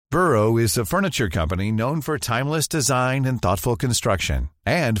Burrow is a furniture company known for timeless design and thoughtful construction,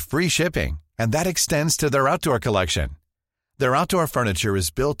 and free shipping, and that extends to their outdoor collection. Their outdoor furniture is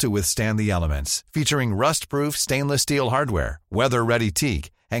built to withstand the elements, featuring rust-proof stainless steel hardware, weather-ready teak,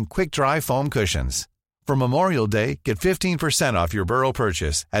 and quick-dry foam cushions. For Memorial Day, get 15% off your Burrow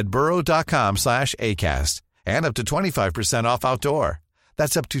purchase at burrow.com/ACAST and up to 25% off outdoor.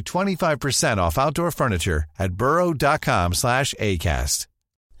 That's up to 25% off outdoor furniture at burrow.com/ACAST.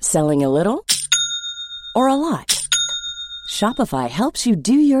 Selling a little or a lot? Shopify helps you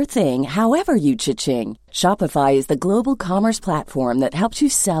do your thing however you cha-ching. Shopify is the global commerce platform that helps you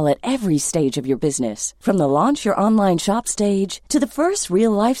sell at every stage of your business. From the launch your online shop stage to the first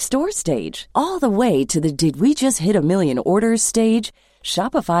real-life store stage, all the way to the did we just hit a million orders stage.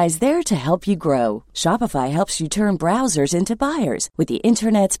 Shopify is there to help you grow. Shopify helps you turn browsers into buyers with the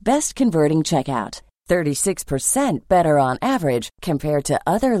internet's best converting checkout. 36% better on average compared to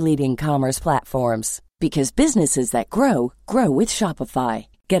other leading commerce platforms. Because businesses that grow, grow with Shopify.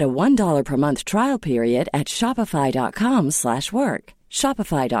 Get a $1 per month trial period at shopify.com/work.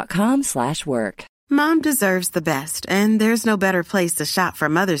 Shopify.com/work. Mom deserves the best, and there's no better place to shop for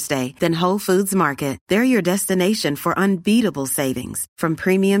Mother's Day than Whole Foods Market. They're your destination for unbeatable savings, from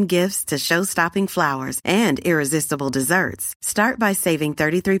premium gifts to show-stopping flowers and irresistible desserts. Start by saving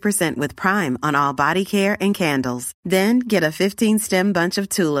 33% with Prime on all body care and candles. Then get a 15-stem bunch of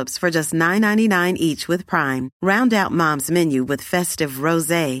tulips for just $9.99 each with Prime. Round out Mom's menu with festive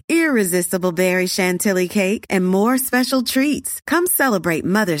rosé, irresistible berry chantilly cake, and more special treats. Come celebrate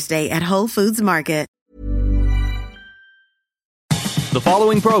Mother's Day at Whole Foods Market. The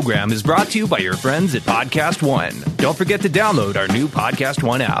following program is brought to you by your friends at Podcast One. Don't forget to download our new Podcast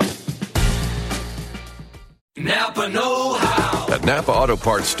One app. Napa know-how. At Napa Auto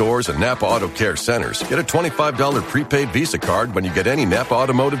Parts stores and Napa Auto Care centers, get a $25 prepaid Visa card when you get any Napa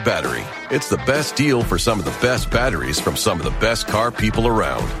automotive battery. It's the best deal for some of the best batteries from some of the best car people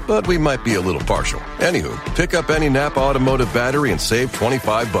around. But we might be a little partial. Anywho, pick up any Napa automotive battery and save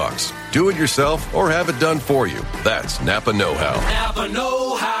 $25. Do it yourself or have it done for you. That's Napa know-how. Napa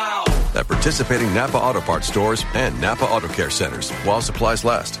know-how. At participating Napa Auto Parts stores and Napa Auto Care centers while supplies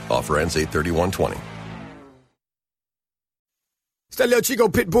last. Offer ends 8/31/20. It's that little Chico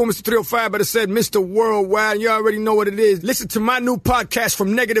Pitbull, Mr. 305, but it said Mr. Worldwide, and you already know what it is. Listen to my new podcast,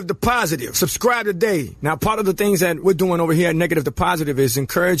 From Negative to Positive. Subscribe today. Now, part of the things that we're doing over here at Negative to Positive is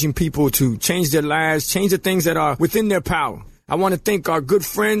encouraging people to change their lives, change the things that are within their power. I want to thank our good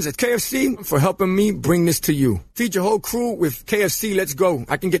friends at KFC for helping me bring this to you. Feed your whole crew with KFC. Let's go.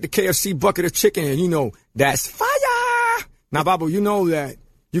 I can get the KFC bucket of chicken, and you know, that's fire. Now, Babu, you know that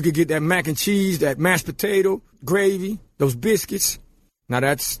you could get that mac and cheese, that mashed potato, gravy, those biscuits. Now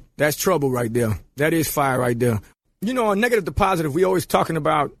that's trouble right there. That is fire right there. You know, on Negative to Positive, we always talking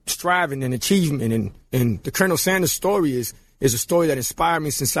about striving and achievement, and the Colonel Sanders story is a story that inspired me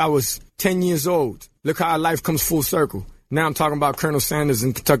since I was 10 years old. Look how life comes full circle. Now I'm talking about Colonel Sanders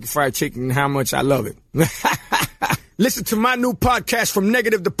and Kentucky Fried Chicken and how much I love it. Listen to my new podcast, From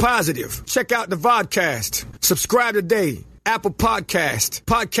Negative to Positive. Check out the vodcast. Subscribe today. Apple Podcast,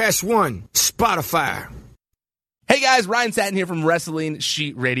 Podcast One, Spotify. Hey guys, Ryan Satin here from Wrestling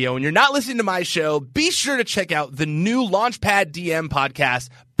Sheet Radio, and you're not listening to my show. Be sure to check out the new Launchpad DM podcast,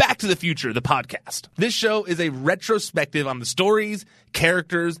 Back to the Future, the podcast. This show is a retrospective on the stories,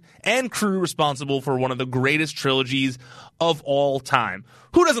 characters, and crew responsible for one of the greatest trilogies of all time.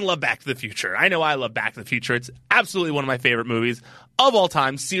 Who doesn't love Back to the Future? I know I love Back to the Future. It's absolutely one of my favorite movies of all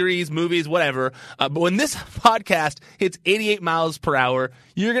time, series, movies, whatever. But when this podcast hits 88 miles per hour,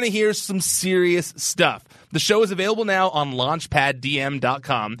 you're going to hear some serious stuff. The show is available now on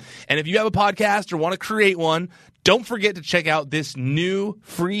launchpaddm.com. And if you have a podcast or want to create one, don't forget to check out this new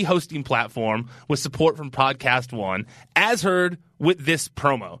free hosting platform with support from Podcast One, as heard with this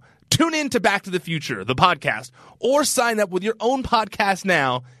promo. Tune in to Back to the Future, the podcast, or sign up with your own podcast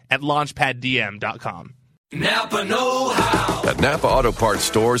now at launchpaddm.com. Napa know-how. At Napa Auto Parts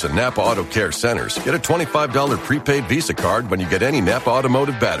stores and Napa Auto Care centers, get a $25 prepaid Visa card when you get any Napa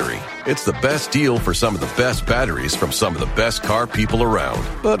automotive battery. It's the best deal for some of the best batteries from some of the best car people around.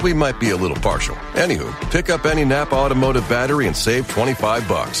 But we might be a little partial. Anywho, pick up any Napa automotive battery and save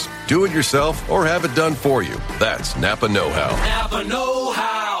 $25. Do it yourself or have it done for you. That's Napa know-how. Napa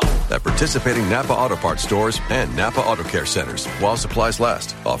know-how. At participating Napa Auto Parts stores and Napa Auto Care centers while supplies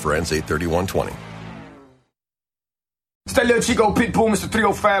last. Offer ends 8/31/20. It's that little Chico Pitbull, Mr.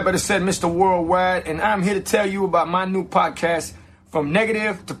 305, but it said Mr. Worldwide, and I'm here to tell you about my new podcast, From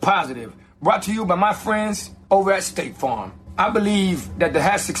Negative to Positive, brought to you by my friends over at State Farm. I believe that to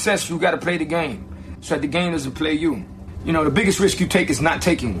have success, you got to play the game, so that the game doesn't play you. You know, the biggest risk you take is not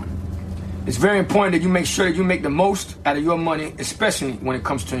taking one. It's very important that you make sure that you make the most out of your money, especially when it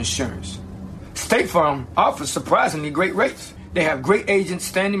comes to insurance. State Farm offers surprisingly great rates. They have great agents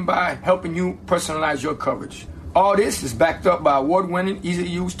standing by helping you personalize your coverage. All this is backed up by award-winning,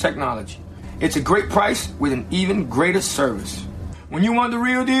 easy-to-use technology. It's a great price with an even greater service. When you want the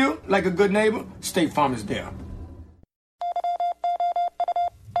real deal, like a good neighbor, State Farm is there.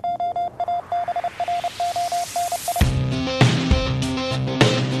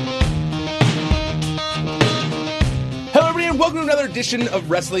 Welcome to another edition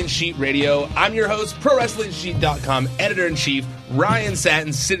of Wrestling Sheet Radio. I'm your host, ProWrestlingSheet.com editor-in-chief, Ryan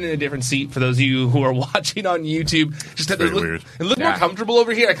Satin, sitting in a different seat for those of you who are watching on YouTube. Just had to look more comfortable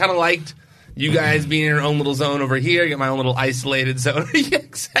over here. I kind of liked you guys being in your own little zone over here. I get my own little isolated zone. Yeah,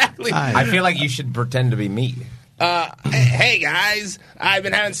 exactly. I feel like you should pretend to be me. Hey guys, I've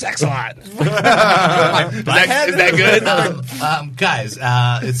been having sex a lot. Is that good? Guys,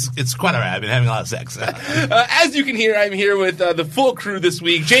 it's quite alright. I've been having a lot of sex. As you can hear, I'm here with the full crew this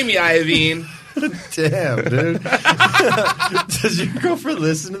week. Jamie Iovine. Damn, dude. Does your girlfriend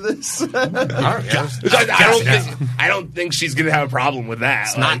listen to this? I don't think she's going to have a problem with that.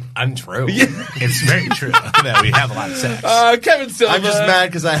 It's not untrue. It's very true that we have a lot of sex. Kevin Silva. I'm just mad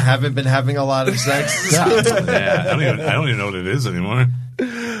because I haven't been having a lot of sex. Yeah, I don't even know what it is anymore.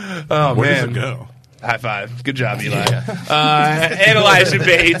 Oh, Where man. does it go? High five. Good job, Eli. And Elijah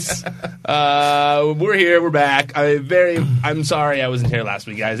Bates. We're here. We're back. I'm sorry I wasn't here last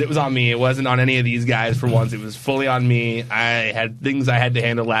week, guys. It was on me. It wasn't on any of these guys for once. It was fully on me. I had things I had to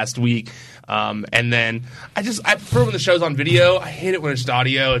handle last week. And then I prefer when the show's on video. I hate it when it's just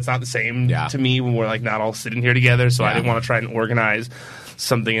audio. It's not the same to me when we're like not all sitting here together. So I didn't want to try and organize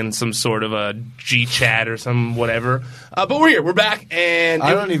something in some sort of a G chat or some whatever. But we're here. We're back. And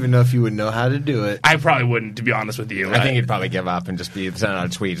I don't even know if you would know how to do it. I probably wouldn't, to be honest with you. I think you'd probably give up and just be sending out a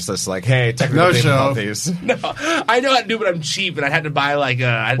tweet just like, hey, technical difficulties. No, I know how to do it, but I'm cheap, and I had to buy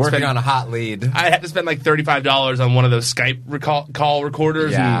working on a hot lead. I had to spend like $35 on one of those Skype call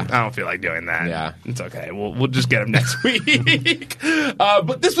recorders, and I don't feel like doing that. Yeah. It's okay. We'll just get them next week.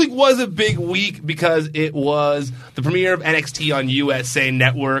 But this week was a big week because it was the premiere of NXT on USA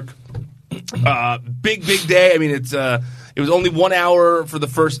Network. Big day. I mean, it was only 1 hour for the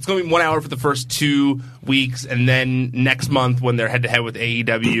first. It's going to be 1 hour for the first 2 weeks, and then next month when they're head to head with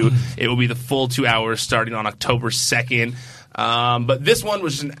AEW, it will be the full 2 hours starting on October 2nd. But this one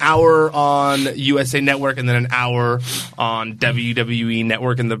was just an hour on USA Network and then an hour on WWE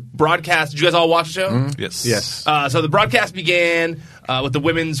Network. And the broadcast, did you guys all watch the show? Mm-hmm. Yes. So the broadcast began with the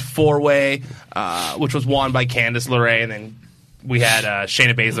women's four-way, which was won by Candice LeRae, and then we had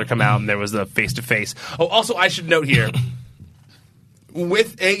Shayna Baszler come out, and there was the face-to-face. Oh, also, I should note here,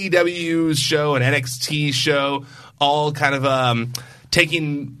 with AEW's show and NXT's show all kind of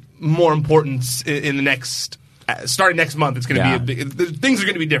taking more importance in the next starting next month, it's going to be things are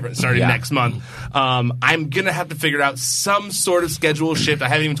going to be different starting next month. I'm going to have to figure out some sort of schedule shift. I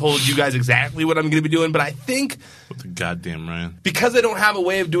haven't even told you guys exactly what I'm going to be doing, but I think What the goddamn Ryan? Because I don't have a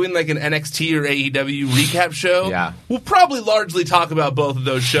way of doing like an NXT or AEW recap show, we'll probably largely talk about both of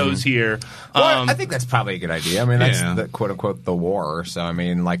those shows here. Well, I think that's probably a good idea. I mean, that's the quote-unquote the war. So, I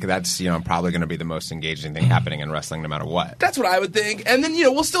mean, like that's, probably going to be the most engaging thing happening in wrestling no matter what. That's what I would think. And then,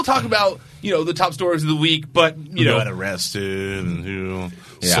 we'll still talk about, the top stories of the week, but, who got arrested and who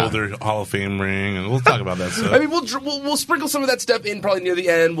sold their Hall of Fame ring, and we'll talk about that stuff. I mean, we'll sprinkle some of that stuff in probably near the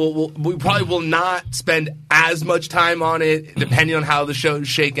end. We probably will not spend as much time on it, depending on how the shows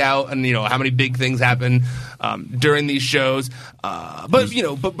shake out and, how many big things happen during these shows. But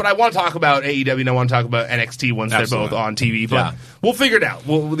I want to talk about AEW and I want to talk about NXT once they're both on TV. But we'll figure it out.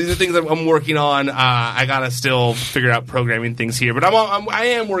 These are things that I'm working on. I got to still figure out programming things here. But I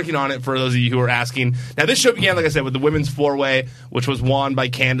am working on it for those of you who are asking. Now, this show began, like I said, with the women's four-way, which was won by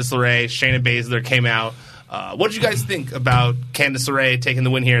Candice LeRae. Shayna Baszler came out. What did you guys think about Candice LeRae taking the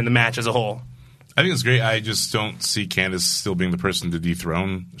win here in the match as a whole? I think it's great. I just don't see Candice still being the person to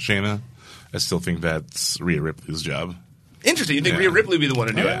dethrone Shayna. I still think that's Rhea Ripley's job. Interesting. You think Rhea Ripley would be the one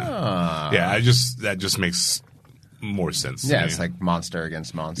to do it? Yeah, that just makes more sense to me. It's like monster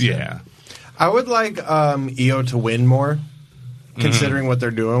against monster. Yeah. I would like Io to win more, considering what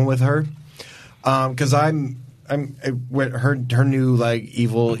they're doing with her. Because I'm with her new like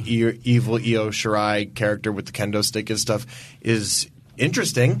evil Io Shirai character with the kendo stick and stuff is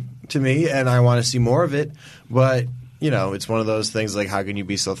interesting to me, and I want to see more of it. But it's one of those things like, how can you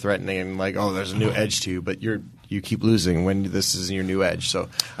be so threatening and like, oh, there's a new edge to you, but you keep losing when this is your new edge. So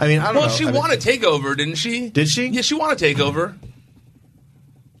I mean, I don't know. Well, she won a takeover, didn't she? Did she? Yeah, she won a takeover.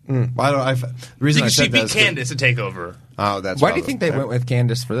 The reason because I she said beat that is Candice at takeover. Oh, that's Why do you think they went with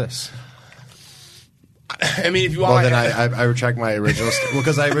Candice for this? I mean, if you want, well, then I retract my original.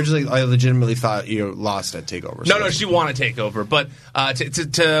 Because I legitimately thought lost at Takeover. No, she won a Takeover, but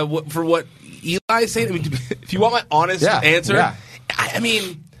for what Eli's saying, I mean, if you want my honest answer, I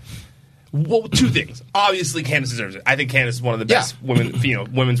mean, well, two things. Obviously, Candice deserves it. I think Candice is one of the best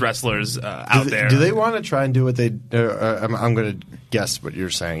women's wrestlers out there. Do they want to try and do what they? I'm going to guess what you're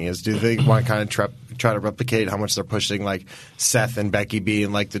saying is. Do they want to kind of try to replicate how much they're pushing, like Seth and Becky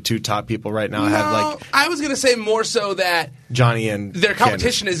being like the two top people right now? I was going to say more so that Johnny and their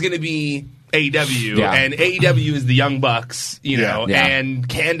competition is going to be AEW, and AEW is the Young Bucks, and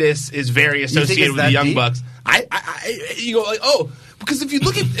Candice is very associated with the Young Bucks. You go like, because if you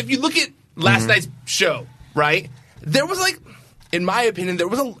look at last night's show, right? There was in my opinion, there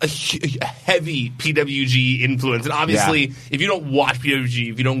was a heavy PWG influence. And obviously, if you don't watch PWG,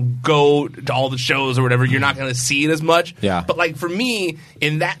 if you don't go to all the shows or whatever, you're not going to see it as much. Yeah. But for me,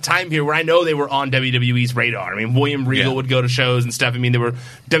 in that time period where I know they were on WWE's radar, I mean, William Regal would go to shows and stuff. I mean, there were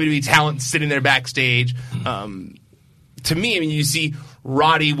WWE talent sitting there backstage. To me, I mean, you see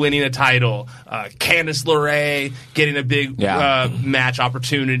Roddy winning a title, Candice LeRae getting a big match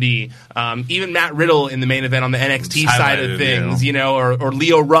opportunity, even Matt Riddle in the main event on the NXT side of things, or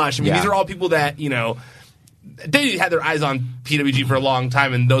Leo Rush. I mean, these are all people that, they had their eyes on PWG for a long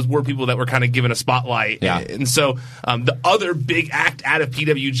time, and those were people that were kind of given a spotlight. Yeah. And so the other big act out of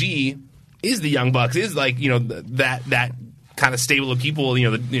PWG is the Young Bucks, is that kind of stable of people,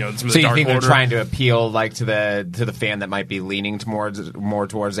 some of the Dark Order. So you think they're trying to appeal to the fan that might be leaning more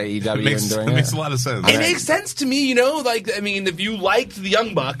towards AEW it makes a lot of sense. It makes sense to me, if you liked the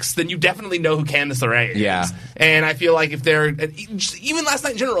Young Bucks, then you definitely know who Candice LeRae is. Yeah. And I feel like if they're even last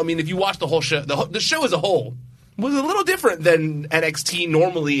night in general, I mean, if you watch the whole show, the show as a whole was a little different than NXT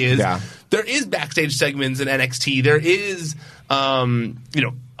normally is. Yeah. There is backstage segments in NXT. There is a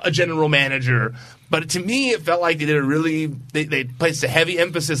general manager. But to me, it felt like they did they placed a heavy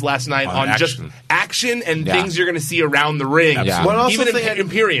emphasis last night on action. Just action and things you're going to see around the ring. Yeah. Even in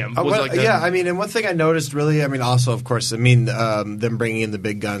Imperium. And one thing I noticed really, also, of course, them bringing in the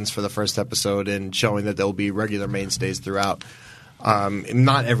big guns for the first episode and showing that they'll be regular mainstays throughout.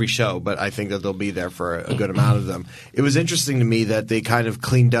 Not every show, but I think that they'll be there for a good amount of them. It was interesting to me that they kind of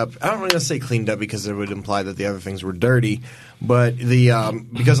cleaned up. I don't want to say cleaned up because it would imply that the other things were dirty, but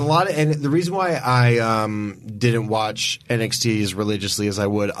because and the reason why I didn't watch NXT as religiously as I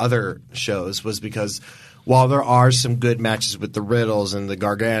would other shows was because while there are some good matches with the Riddles and the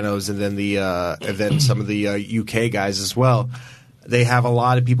Garganos and then some of the UK guys as well. They have a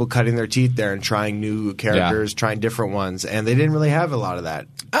lot of people cutting their teeth there and trying new characters, trying different ones, and they didn't really have a lot of that.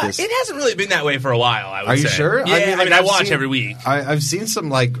 It hasn't really been that way for a while, I would say. Are you sure? Yeah, I watch every week. I've seen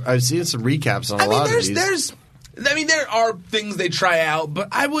some recaps on a lot of these. There are things they try out, but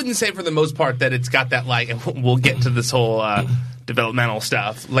I wouldn't say for the most part that it's got that and we'll get to this whole developmental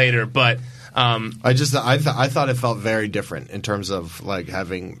stuff later, but I thought it felt very different in terms of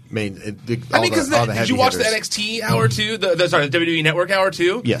having made did you watch the NXT hour too? The WWE Network hour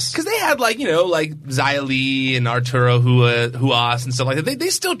too? Yes, because they had Xia Li and Arturo Huas and stuff like that. They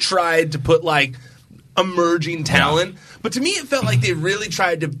still tried to put emerging talent, but to me it felt like they really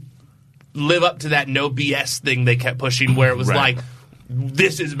tried to live up to that no BS thing they kept pushing, where it was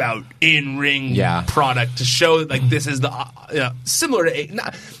this is about in-ring product to show that this is the similar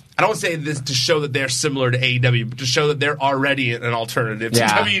to. I don't say this to show that they're similar to AEW, but to show that they're already an alternative to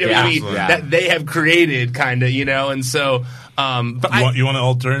WWE that they have created, kind of, and so. But you want an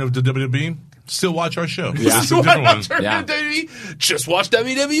alternative to WWE? Still watch our show. Yeah. Still watch WWE. Just watch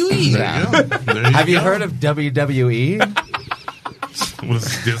WWE. Yeah. Have you heard of WWE? What is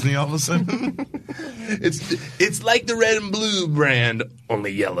this, Disney all of a sudden? It's like the red and blue brand, only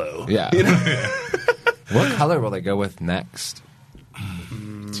yellow. Yeah. What color will they go with next?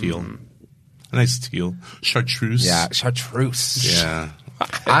 Teal. A nice teal. Chartreuse. Yeah, chartreuse. Yeah.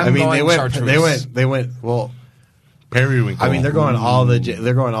 They went well. Periwinkle. They're going all these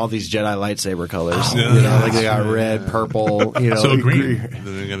Jedi lightsaber colors. They got red, purple. So green.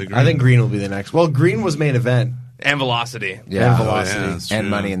 I think green will be the next. Well, green was main event and Velocity. Yeah, and Velocity and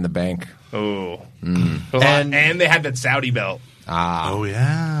Money in the Bank. Oh, and they had that Saudi belt. Oh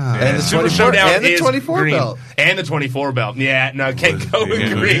yeah, and the Super Showdown and the 24 green. belt, and the 24 belt. Yeah, no, can't go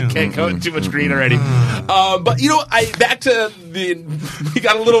with green. Can't go with too much green already. But we got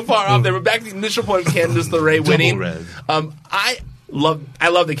a little far off there. But back to the initial point of Candice LeRae winning. I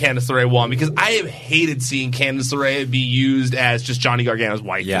love that Candice LeRae won because I have hated seeing Candice LeRae be used as just Johnny Gargano's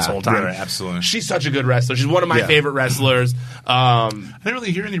wife this whole time. Right, absolutely. She's such a good wrestler. She's one of my favorite wrestlers. I didn't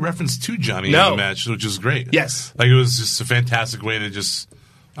really hear any reference to Johnny in the match, which is great. Yes. Like, it was just a fantastic way to just,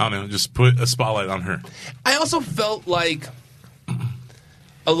 I don't know, just put a spotlight on her. I also felt like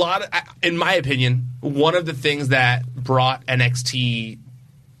a lot of, in my opinion, one of the things that brought NXT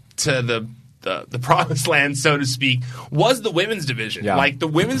to the promised land, so to speak, was the women's division. Yeah. Like, the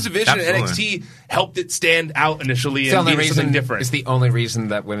women's division at NXT helped it stand out initially and be something different. It's the only reason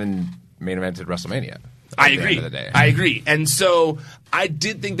that women main evented WrestleMania. I agree. End of the day. I agree. And so I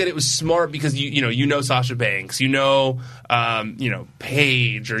did think that it was smart because you know Sasha Banks, you know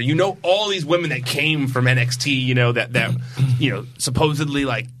Paige, or you know all these women that came from NXT, that supposedly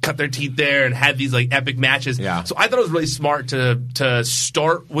like cut their teeth there and had these like epic matches. Yeah. So I thought it was really smart to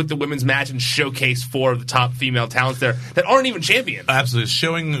start with the women's match and showcase 4 of the top female talents there that aren't even champions. Absolutely,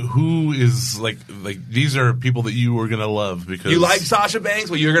 showing who is like these are people that you are gonna love because you like Sasha Banks,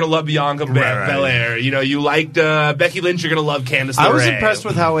 well, you're gonna love Bianca Belair. You liked Becky Lynch, you're gonna love Candice LeRae. I was impressed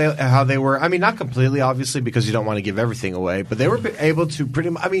with how they were. I mean, not completely, obviously, because you don't want to give everything away, but they were able to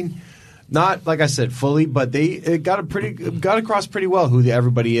pretty much. I mean, not like I said fully, but they got across pretty well who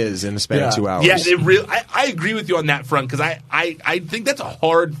everybody is in the span of 2 hours. Yeah, I agree with you on that front because I think that's a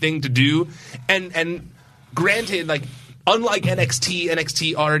hard thing to do, and granted, like. Unlike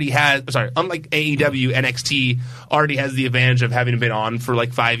NXT already has. Unlike AEW, NXT already has the advantage of having been on for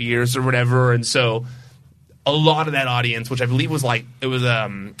like 5 years or whatever, and so a lot of that audience, which I believe was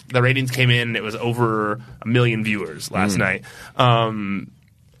the ratings came in and it was over 1 million viewers last night. A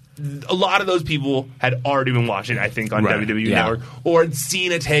lot of those people had already been watching, I think, on WWE Network, or had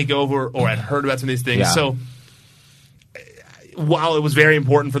seen a takeover, or had heard about some of these things. Yeah. So while it was very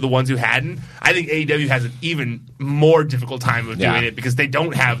important for the ones who hadn't, I think AEW has an even more difficult time of doing it because they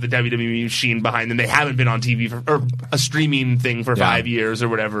don't have the WWE machine behind them. They haven't been on TV or a streaming thing for 5 years or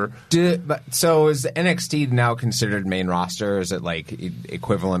whatever. So is NXT now considered main roster? Is it like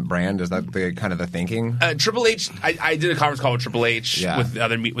equivalent brand? Is that the kind of the thinking? Triple H, I did a conference call with Triple H with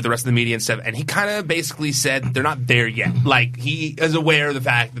the rest of the media and stuff, and he kind of basically said they're not there yet. Like, he is aware of the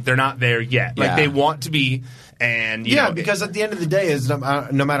fact that they're not there yet. Like, they want to be. And because at the end of the day, is no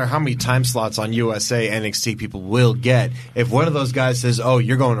matter how many time slots on USA NXT people will get, if one of those guys says, "Oh,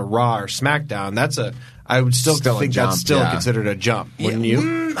 you're going to Raw or SmackDown," I would still think that's still considered a jump, wouldn't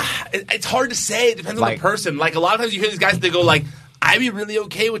you? It's hard to say. It depends on the person. Like, a lot of times you hear these guys, they go like, "I'd be really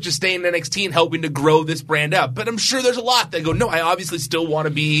okay with just staying in NXT and helping to grow this brand up." But I'm sure there's a lot that go, "No, I obviously still want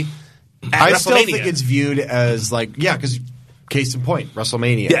to be at WrestleMania." Still think it's viewed as like, because. Case in point,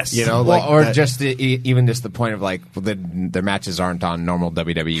 WrestleMania. Yes, even just the point of like their matches aren't on normal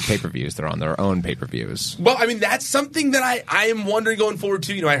WWE pay-per-views; they're on their own pay-per-views. Well, I mean, that's something that I am wondering going forward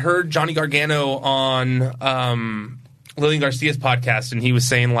too. I heard Johnny Gargano on Lillian Garcia's podcast, and he was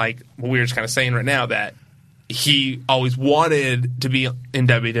saying like what we were just kind of saying right now, that he always wanted to be in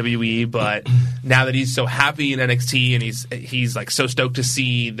WWE, but now that he's so happy in NXT and he's like so stoked to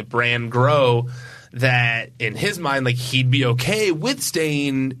see the brand grow, that in his mind, like, he'd be okay with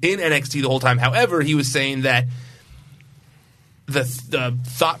staying in NXT the whole time. However, he was saying that the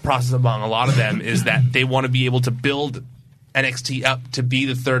thought process among a lot of them is that they want to be able to build NXT up to be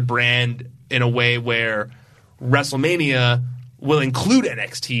the third brand in a way where WrestleMania will include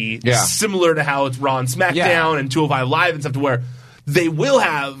NXT, similar to how it's Raw and SmackDown and 205 Live and stuff, to where they will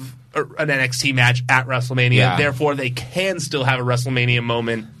have an NXT match at WrestleMania. Therefore, they can still have a WrestleMania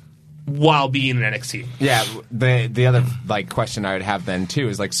moment while being in NXT. Yeah, the other like question I would have then too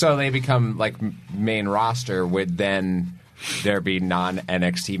is like, so they become like main roster, would then there be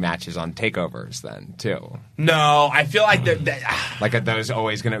non-NXT matches on takeovers then too? No, I feel like like, are those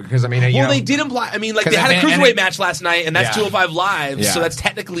always going to, because I mean, they did imply, I mean, like, they had a cruiserweight match last night, and that's 205 Live, so that's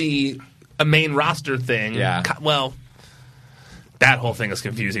technically a main roster thing. Yeah. Well, that whole thing is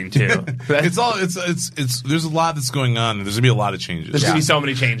confusing too. There's a lot that's going on, and there's gonna be a lot of changes. There's gonna be so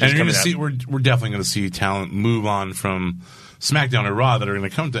many changes. And coming we're definitely gonna see talent move on from SmackDown or Raw that are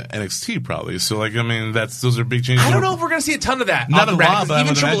gonna come to NXT probably. So like, I mean, those are big changes. I don't know if we're gonna see a ton of that. Not a lot, but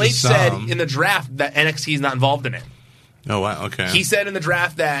even Triple H said in the draft that NXT is not involved in it. Oh wow, okay. He said in the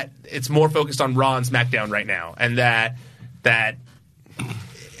draft that it's more focused on Raw and SmackDown right now, and that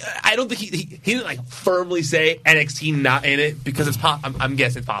I don't think he didn't like firmly say NXT not in it, because it's I'm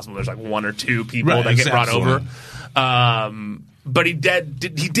guessing it's possible there's like 1 or 2 people that get brought over. But he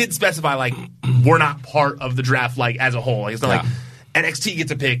did specify like, we're not part of the draft like as a whole. Like, it's not like NXT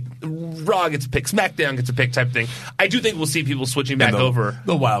gets a pick, Raw gets a pick, SmackDown gets a pick type thing. I do think we'll see people switching back And over.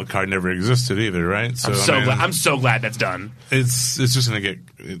 The wild card never existed either, right? So I'm so glad that's done. It's just gonna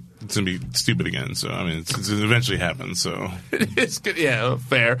it's gonna be stupid again. So I mean, it's eventually happens. So It's good. Yeah,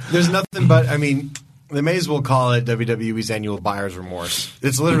 fair. There's nothing but, I mean, they may as well call it WWE's annual buyer's remorse.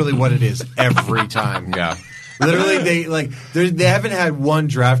 It's literally what it is every time. Yeah. Literally, they haven't had one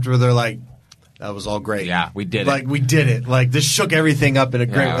draft where they're like, that was all great. Yeah, we did it. Like, we did it. Like, this shook everything up in a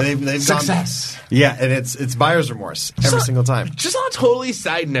great way. They've Success. And it's buyer's remorse every single time. Just on a totally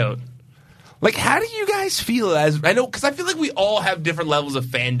side note, like, how do you guys feel I know, because I feel like we all have different levels of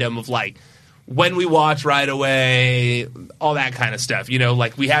fandom of, like, when we watch right away, all that kind of stuff. You know,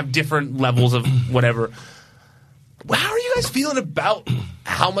 like, we have different levels of whatever. How are you guys feeling about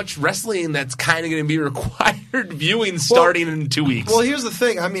how much wrestling that's kind of going to be required viewing starting in 2 weeks? Well, here's the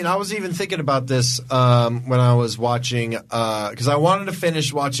thing. I mean, I was even thinking about this when I was watching because I wanted to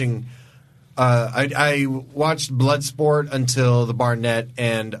finish watching. I watched Bloodsport until the Barnett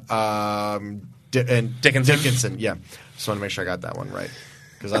and Dickinson. Yeah, just want to make sure I got that one right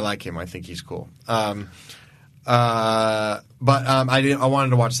because I like him. I think he's cool. But I wanted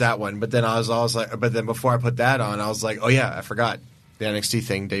to watch that one, but then I was like, but then before I put that on, I was like, oh yeah, I forgot the NXT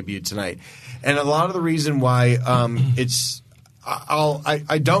thing debuted tonight, and a lot of the reason why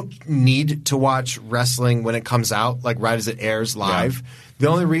I don't need to watch wrestling when it comes out, like right as it airs live. Yeah. The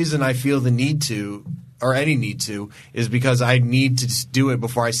only reason I feel the need to, or any need to, is because I need to do it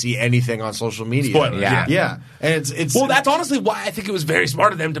before I see anything on social media. Spoilers. Yeah. And it's well, that's honestly why I think it was very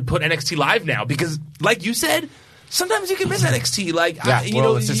smart of them to put NXT live now, because like you said, sometimes you can miss NXT. Like,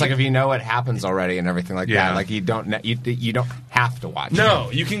 it's just like if you know what happens already and everything like that. Like you don't have to watch. No,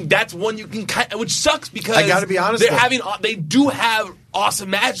 you can. That's one you can. Which sucks because I got to be honest. They do have awesome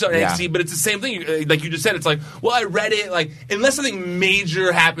matches on NXT, but it's the same thing. Like you just said, it's like, well, I read it. Like, unless something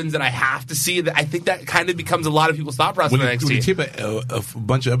major happens that I have to see, I think that kind of becomes a lot of people's thought process on NXT. When you tape a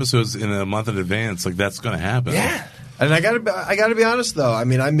bunch of episodes in a month in advance, like that's going to happen. Yeah. And I gotta be honest though. I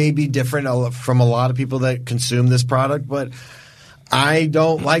mean, I may be different from a lot of people that consume this product, but I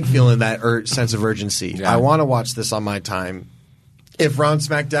don't like feeling that sense of urgency. Yeah. I want to watch this on my time. If Raw and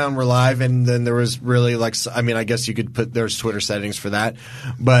SmackDown were live, and then there was really I guess you could put there's Twitter settings for that,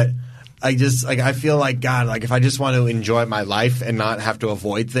 but I just I feel like God, like if I just want to enjoy my life and not have to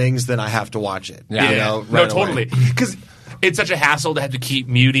avoid things, then I have to watch it. Yeah, you know, no, totally, because it's such a hassle to have to keep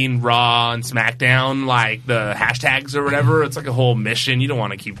muting Raw and SmackDown, like the hashtags or whatever. It's like a whole mission. You don't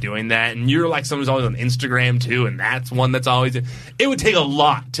want to keep doing that. And you're like someone who's always on Instagram too, and that's one that's always. It would take a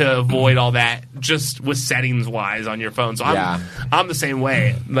lot to avoid all that just with settings wise on your phone. So I'm the same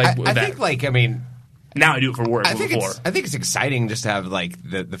way. Like I think now I do it for work. I think it's exciting just to have like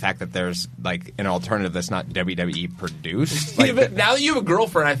the fact that there's like an alternative that's not WWE produced. Like, but now that you have a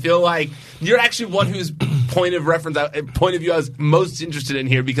girlfriend, I feel like you're actually one whose point of view I was most interested in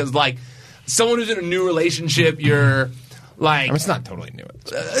here, because like someone who's in a new relationship, you're like it's not totally new.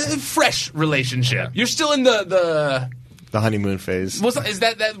 It's a fresh relationship. You're still in the honeymoon phase. Is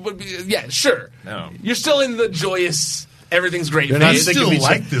that would be sure. No, you're still in the joyous. Everything's great. You're not sick of each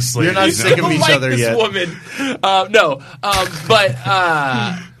other. This lady. You're not sick of each other yet. Woman.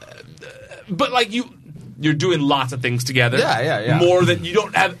 But like you're doing lots of things together. Yeah. More than you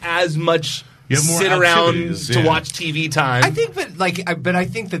don't have as much. Sit around to watch TV time. I think but I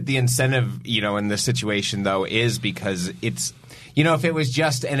think that the incentive, in this situation though, is because it's. If it was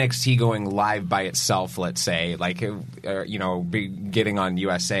just NXT going live by itself, let's say, like, getting on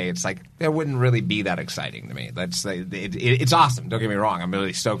USA, it's like, it wouldn't really be that exciting to me. It's awesome. Don't get me wrong. I'm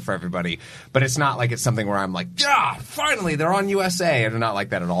really stoked for everybody. But it's not like it's something where I'm like, yeah, finally, they're on USA. And not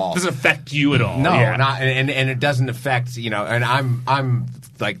like that at all. It doesn't affect you at all. No, not, and it doesn't affect, and I'm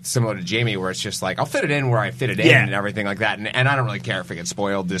like similar to Jamie, where it's just like, I'll fit it in where I fit it in and everything like that. And I don't really care if it gets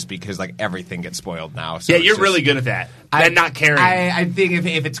spoiled just because, like, everything gets spoiled now. So you're really good at that. And not caring. I think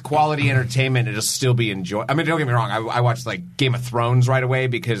if it's quality entertainment, it'll still be enjoyable. I mean, don't get me wrong. I watched like Game of Thrones right away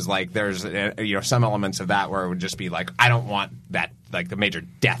because like there's some elements of that where it would just be like, I don't want that, like the major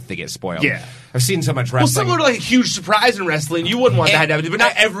death to get spoiled. Yeah, I've seen so much wrestling. Well, similar to like a huge surprise in wrestling, you wouldn't want that to happen. But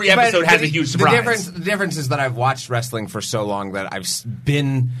not every episode has a huge surprise. The difference is that I've watched wrestling for so long that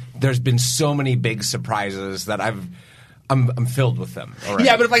there's been so many big surprises that I'm filled with them. Already.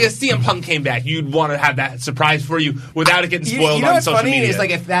 Yeah, but if like a CM Punk came back, you'd want to have that surprise for you without it getting spoiled you know on what's social funny media. is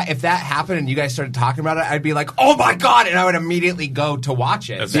like if that happened and you guys started talking about it, I'd be like, oh my god, and I would immediately go to watch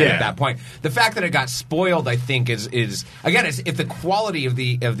it. At that point, the fact that it got spoiled, I think, is again, if the quality of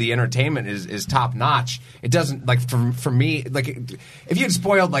the entertainment is top notch, it doesn't like for me like if you had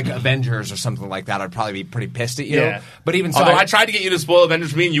spoiled like Avengers or something like that, I'd probably be pretty pissed at you. Yeah. But even so, although I tried to get you to spoil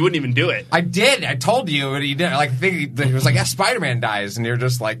Avengers for me, and you wouldn't even do it. I did. I told you, but you didn't. Like, it was like, yeah, Spider-Man dies, and you're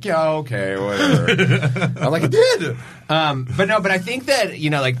just like, yeah, okay, whatever. I'm like, I did. But I think that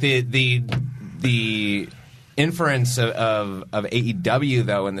like the inference of AEW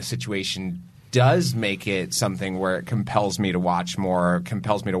though in the situation does make it something where it compels me to watch more,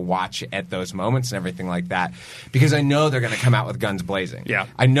 compels me to watch at those moments and everything like that, because I know they're going to come out with guns blazing. Yeah,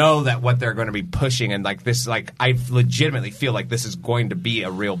 I know that what they're going to be pushing, and like this, like I legitimately feel like this is going to be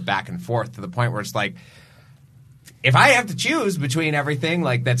a real back and forth to the point where it's like, if I have to choose between everything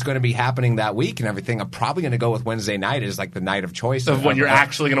like that's going to be happening that week and everything, I'm probably going to go with Wednesday night as like the night of choice of when you're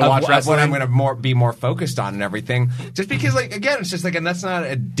actually going to watch wrestling. What I'm going to be more focused on and everything. Just because, like, again, it's just like, and that's not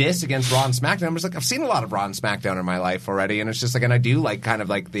a diss against Raw and SmackDown. I'm just like, I've seen a lot of Raw and SmackDown in my life already, and it's just like, and I do like kind of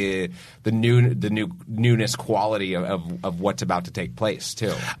like the newness quality of what's about to take place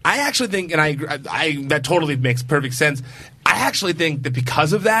too. I actually think, and I that totally makes perfect sense. I actually think that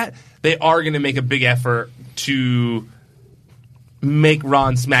because of that, they are going to make a big effort to make Raw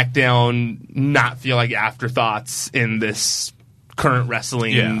and SmackDown not feel like afterthoughts in this current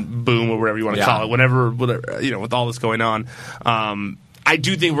wrestling boom or whatever you want to call it. Whatever, with all this going on. I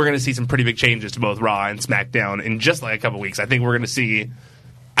do think we're going to see some pretty big changes to both Raw and SmackDown in just like a couple weeks. I think we're going to see.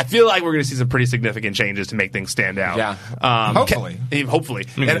 I feel like we're going to see some pretty significant changes to make things stand out. Yeah, hopefully.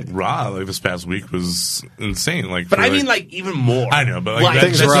 I mean, Raw like this past week was insane. Like, but I mean, like even more. I know, but like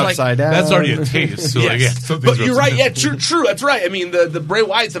things were upside down. That's already a taste. So yes. But you're right. Yeah, true. That's right. I mean, the Bray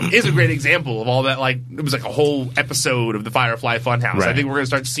Wyatt stuff is a great example of all that. Like, it was like a whole episode of the Firefly Funhouse. Right. I think we're going to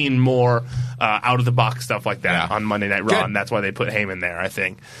start seeing more out of the box stuff like that on Monday Night Raw, and that's why they put Heyman there. I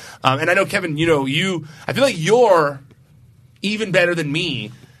think. And I know, Kevin. I feel like you're even better than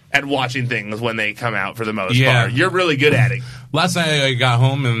me at watching things when they come out for the most part. You're really good at it. Last night I got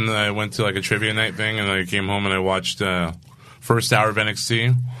home and I went to like a trivia night thing, and I came home and I watched first hour of NXT.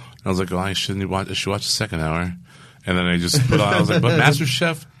 And I was like, I should watch the second hour. And then I just put on, I was like, but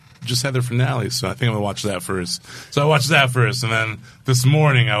MasterChef just had their finale, so I think I'm going to watch that first. So I watched that first, and then this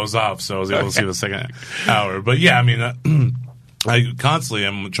morning I was off, so I was able to see the second hour. But yeah, I mean, I constantly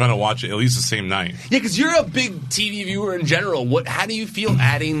am trying to watch it at least the same night. Yeah, because you're a big TV viewer in general. How do you feel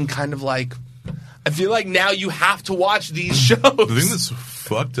adding kind of like... I feel like now you have to watch these shows. The thing that's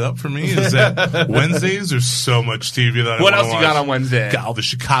fucked up for me is that Wednesdays there's so much TV that I What else you watch. got on Wednesday? Got all the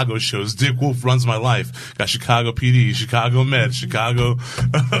Chicago shows. Dick Wolf Runs My Life. Got Chicago PD, Chicago Med, Chicago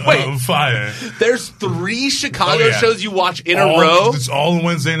Fire. There's 3 Chicago shows you watch in a row? It's all on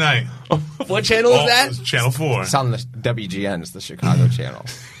Wednesday night. What channel is that? It's Channel 4. It's on the WGN. It's the Chicago channel.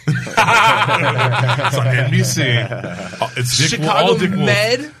 It's on NBC. It's Dick Chicago Dick Wolf.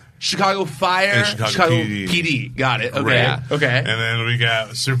 Med? Chicago Fire, and Chicago PD. Got it. Okay. Right. Okay. And then we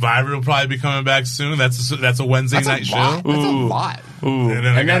got Survivor will probably be coming back soon. That's a Wednesday night show. That's a lot. Ooh.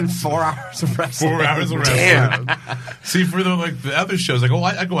 And then 4 hours of wrestling. 4 hours of wrestling. Damn. See, for the other shows, I can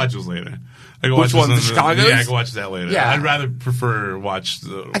watch those later. Which one? The Chicago's? Yeah, I can watch that later. Yeah. I'd rather watch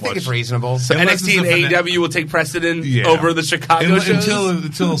I think it's reasonable. So NXT and AEW will take precedent over the Chicago shows?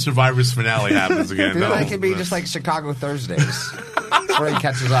 Until Survivor's finale happens again. It could be just like Chicago Thursdays. That's where he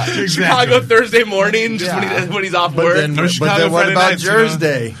catches up. Exactly. Chicago Thursday morning, just when he's off work. But then what about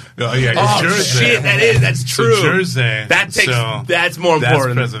Jersey? Oh, yeah, Jersey. Shit, that's true. So Jersey. That's more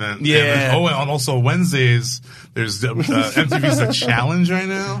important. That's president. Yeah. And also Wednesdays, there's MTV's The Challenge right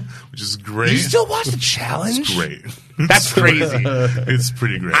now, which is great. You still watch The Challenge? It's great. That's crazy. It's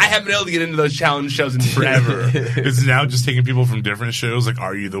pretty great. I haven't been able to get into those challenge shows in forever. It's now just taking people from different shows, like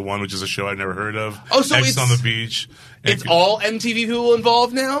Are You the One, which is a show I've never heard of. Oh, so X on the Beach. It's all MTV people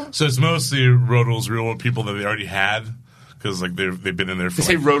involved now? So it's mostly Road Rules Real World people that they already had. Because like they've been in there for they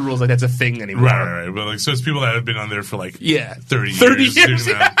say Road Rules like that's a thing anymore. Right. But like so it's people that have been on there for like 30 years.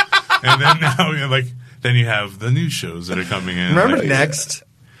 You know? And then now then you have the new shows that are coming in. Remember Next?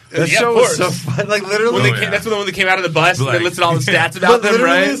 That show was so fun. Like literally, that's when they came out of the bus and they listed all the stats about them,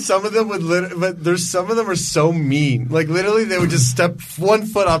 right? Some of them would some of them are so mean. Like literally, they would just step 1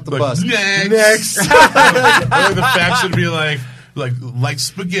 foot off the bus. Next. Or the facts would be like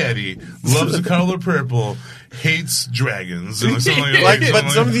spaghetti, loves the color purple, hates dragons. And something But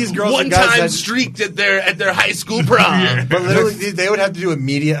some of these girls, one and guys time that- streaked at their high school prom. But literally, they would have to do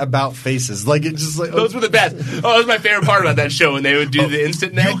immediate about faces. Like it just like Those were the best. Oh, that was my favorite part about that show when they would do the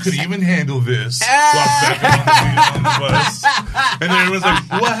instant You next. could even handle this. Walk back on the bus. And everyone's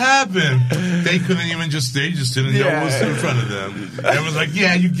like, what happened? They couldn't even they just didn't know what was in front of them. Everyone's like,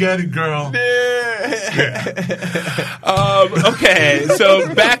 yeah, you get it, girl. Okay,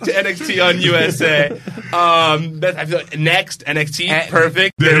 so back to NXT on USA. I feel like next NXT,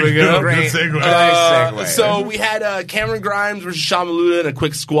 perfect. There we go. Great. Good segue. Nice segue. So we had Cameron Grimes versus Sean Maluta in a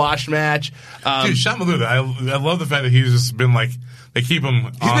quick squash match. Dude, Sean Maluta, I love the fact that he's just been like, they keep him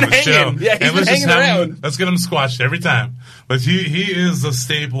on been the show. hanging. Yeah, he's and been let's just hanging have around. let's get him squashed every time. But he is a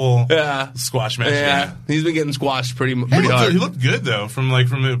staple squash match Yeah, guy. he's been getting squashed pretty He hard. looked good though from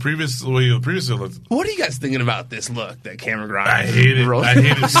the previous way he previously looked. What are you guys thinking about this look that Cameron Grimes? I hate it. I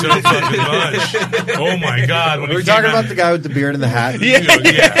hate it so fucking much. Oh my god! When We're he talking came out- about the guy with the beard and the hat. Yeah.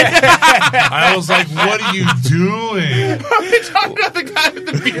 I was like, what are you doing? Are we talking about the guy with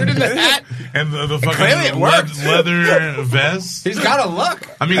the beard and the hat? And the Clearly it fucking worked. leather vest. He's got a look.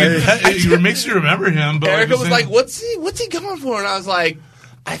 I mean, it makes you remember him. But Erica was like, what? "What's he going for?" And I was like,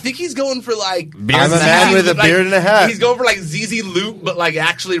 "I think he's going for like I'm a man with a beard and a hat. He's going for like ZZ Loop, but like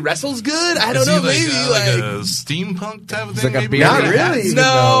actually wrestles good. I don't Is he know, maybe like a steampunk type of thing. like a maybe? beard Not and a hat. really. even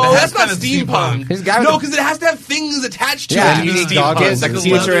No, though. that's not kind of steampunk. He's got No, the- because it has to have things attached to Yeah, it. you to be need steampunk. goggles, Like like a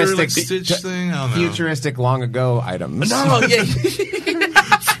leather, futuristic, like, stitch thing. I don't know. futuristic long ago items. No, yeah,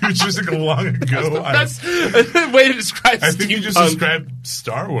 Futuristic long ago. that's a way to describe I think you just steampunk. described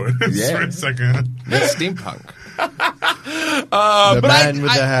Star Wars Yeah. for a second. That's steampunk. The But man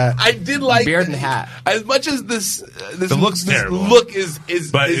with the hat. I did like Beard and hat. As much as this look's terrible. look is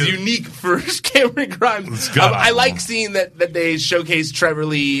But unique for Cameron Grimes. It's god I awful. like seeing that they showcase Trevor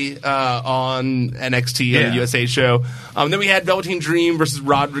Lee on NXT on Yeah. the USA show. Then we had Velveteen Dream versus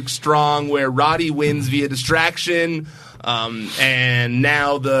Roderick Strong, where Roddy wins via distraction. And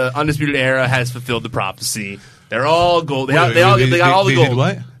now the Undisputed Era has fulfilled the prophecy. They're all gold. They got all the they gold. did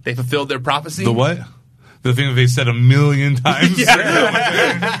what? They fulfilled their prophecy. The what? The thing that they said 1,000,000 times.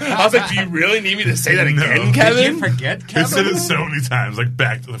 I was like, do you really need me to say that No. again, Did Kevin? forget, They said it so many times, like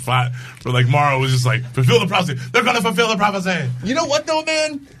back to the flat. But like Morrow was just like, fulfill the prophecy. They're gonna fulfill the prophecy. You know what though,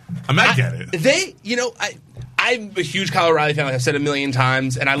 man? I might get it. I'm a huge Kyle O'Reilly fan, like I've said 1,000,000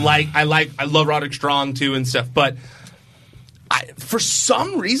 times, and I love Roderick Strong too and stuff. But for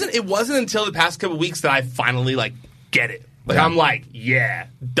some reason, it wasn't until the past couple weeks that I finally get it. I'm like, yeah,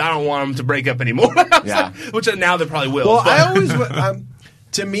 I don't want them to break up anymore. Yeah. Which now they probably will. Well, but- I always,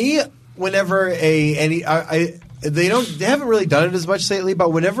 to me, whenever they haven't really done it as much lately,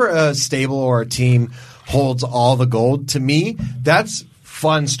 but whenever a stable or a team holds all the gold, to me, that's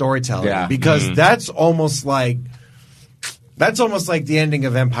fun storytelling. Yeah. Because that's almost like the ending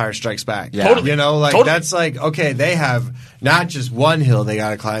of Empire Strikes Back. Yeah. Totally. You know, Totally. that's like, okay, they have not just one hill they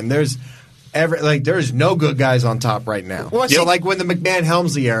got to climb. There's no good guys on top right now. Well, so see- like when the McMahon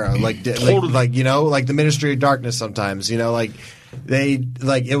Helmsley era, like the Ministry of Darkness, sometimes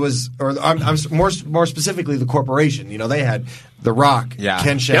it was, or I'm more specifically the corporation. They had The Rock, Yeah.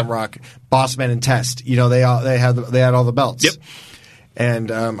 Ken Shamrock, Bossman, and Test. They had all the belts. Yep.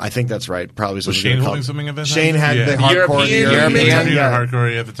 And I think that's right. Probably Was something Shane called- holding something at that time? Shane had Yeah. the hardcore, European, yeah.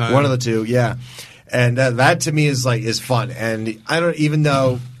 hardcore at the time. One of the two, yeah. And that to me is fun. And I don't, even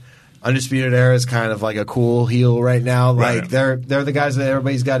though Undisputed Era is kind of like a cool heel right now, Right. like they're the guys that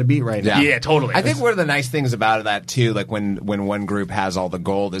everybody's got to beat right now. Yeah, totally. I think one of the nice things about that too, like when one group has all the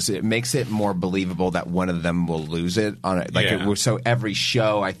gold, is it makes it more believable that one of them will lose it on it. So every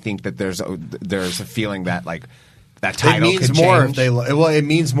show, I think that there's a feeling that like that title It means could more change. it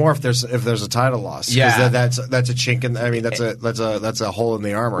means more if there's a title loss. 'Cause Yeah. that's a chink in. I mean, that's a hole in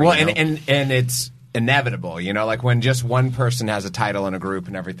the armor. Well, you know? and it's inevitable, like when just one person has a title in a group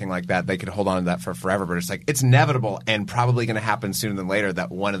and everything like that, they could hold on to that for forever. But it's like it's inevitable and probably going to happen sooner than later that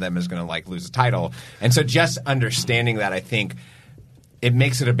one of them is going to lose a title. And so just understanding that, I think it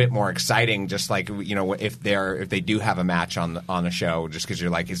makes it a bit more exciting. Just if they do have a match on a show, just because you're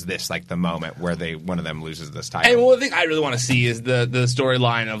like, is this like the moment where one of them loses this title? And one thing I really want to see is the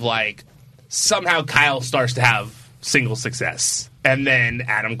storyline of somehow Kyle starts to have single success. And then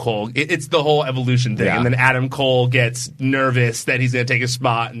Adam Cole, it's the whole evolution thing. Yeah. And then Adam Cole gets nervous that he's going to take his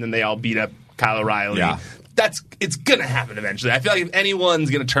spot, and then they all beat up Kyle O'Reilly. Yeah. It's going to happen eventually. I feel like if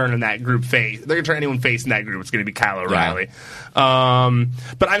anyone's going to turn in that group face, they're going to turn anyone face in that group, it's going to be Kyle O'Reilly. But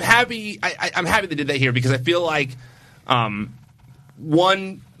I'm happy. I'm happy they did that here because I feel like,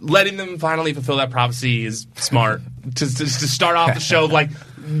 one, letting them finally fulfill that prophecy is smart. to start off the show like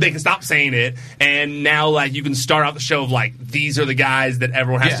they can stop saying it, and now like you can start off the show of like these are the guys that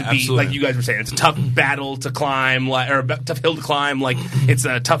everyone has to beat. Absolutely. Like you guys were saying, it's a tough battle to climb, or a tough hill to climb. Like it's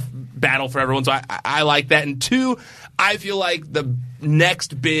a tough battle for everyone. So I like that. And two, I feel like the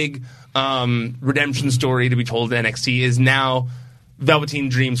next big redemption story to be told in NXT is now Velveteen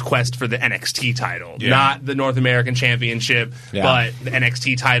Dream's quest for the NXT title, not the North American Championship, but the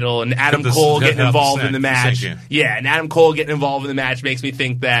NXT title, and Adam Cole getting involved in the match. Yeah, and Adam Cole getting involved in the match makes me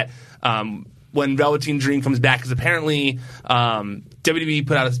think that when Velveteen Dream comes back, because apparently WWE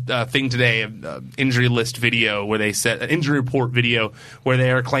put out a thing today, an injury list video where they said an injury report video where they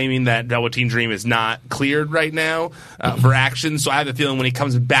are claiming that Velveteen Dream is not cleared right now for action. So I have a feeling when he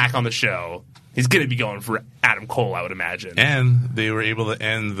comes back on the show, he's going to be going for Adam Cole, I would imagine. And they were able to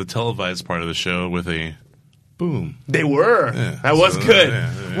end the televised part of the show with a boom. They were. Yeah, that was good.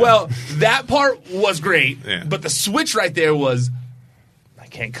 Yeah. Well, that part was great, Yeah. but the switch right there was... I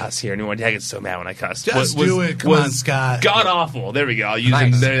can't cuss here anymore. I get so mad when I cuss. Just do it. Come on, Scott. God awful. There we go. I'll use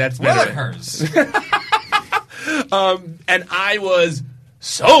it there. That's better. And I was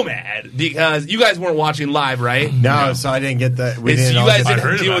so mad because you guys weren't watching live, right? No, so I didn't get that. You guys I didn't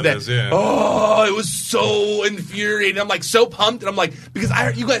heard deal about with that. this, yeah. Oh, it was so infuriating. I'm like so pumped, and I'm like, because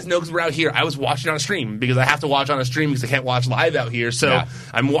you guys know because we're out here. I was watching on a stream because I have to watch on a stream because I can't watch live out here. So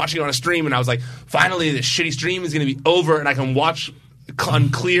I'm watching on a stream, and I was like, finally, this shitty stream is going to be over, and I can watch on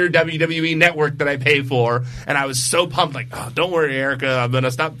clear WWE network that I pay for. And I was so pumped, like, oh, don't worry, Erica, I'm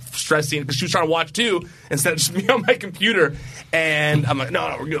gonna stop stressing, because she was trying to watch too instead of just me on my computer. And I'm like,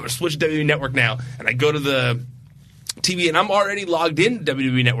 no, we're gonna switch to WWE network now. And I go to the TV, and I'm already logged in to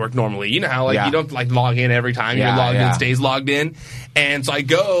WWE network normally. You know how like you don't like log in every time. You're logged in, stays logged in. And so I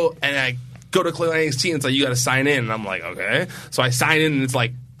go to click on NXT, and it's like, you gotta sign in. And I'm like, okay. So I sign in, and it's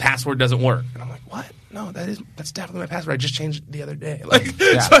like, password doesn't work. And I'm like, what? No, that's definitely my password. I just changed it the other day. Like,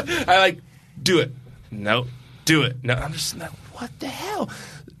 so I do it. No, do it. No, I'm just like, what the hell?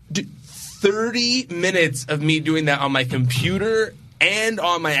 30 minutes of me doing that on my computer and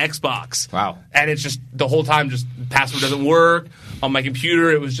on my Xbox. Wow. And it's just the whole time, just password doesn't work. On my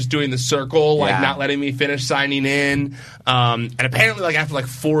computer, it was just doing the circle, like not letting me finish signing in. And apparently, like after like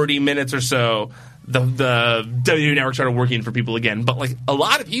 40 minutes or so, the WWE Network started working for people again. But like a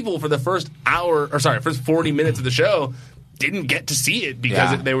lot of people for the first 40 minutes of the show didn't get to see it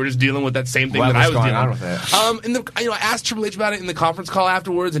because they were just dealing with that same thing that I was dealing with. I asked Triple H about it in the conference call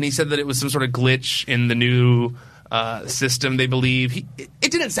afterwards, and he said that it was some sort of glitch in the new system, they believe. It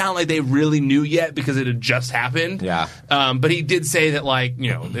didn't sound like they really knew yet because it had just happened. Yeah. But he did say that, like,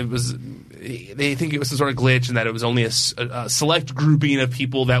 you know, it was... They think it was some sort of glitch, and that it was only a select grouping of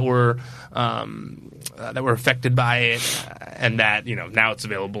people that were affected by it, and that, you know, now it's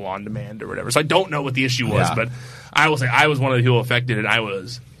available on demand or whatever. So I don't know what the issue was, but I will say I was one of the people affected, and I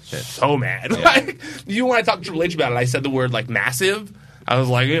was so mad. Like, when I talked to Triple H about it, I said the word like massive. I was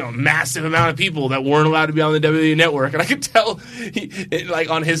like, you know, massive amount of people that weren't allowed to be on the WWE Network, and I could tell,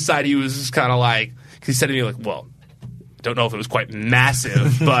 like on his side, he was just kind of like, because he said to me like, well, don't know if it was quite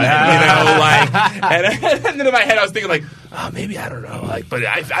massive, but, you know, like, and then in my head I was thinking, like, oh, maybe, I don't know, like, but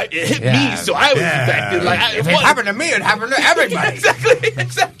it hit me, so I was affected. Like, if it happened to me, it happened to everybody.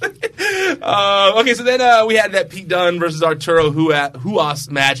 Exactly. Okay, so then we had that Pete Dunne versus Arturo Huas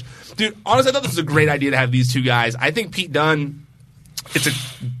match. Dude, honestly, I thought this was a great idea to have these two guys. I think Pete Dunne, it's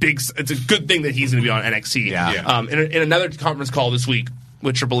a good thing that he's going to be on NXT. In another conference call this week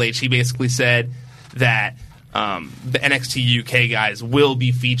with Triple H, he basically said that the NXT UK guys will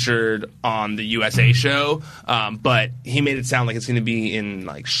be featured on the USA show, but he made it sound like it's going to be in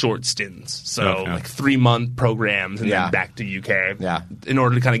like short stints, so like 3-month programs and then back to UK, in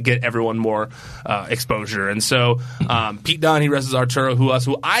order to kind of get everyone more exposure. And so Pete Dunne, he wrestles Arturo Huas,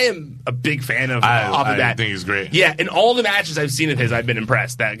 who I am a big fan of. I think he's great. Yeah, in all the matches I've seen of his, I've been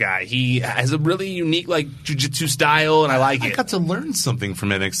impressed. That guy, he has a really unique like jiu-jitsu style, and I like it. I got to learn something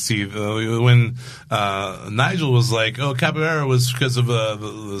from NXT when Nigel was like, "Oh, Capoeira was because of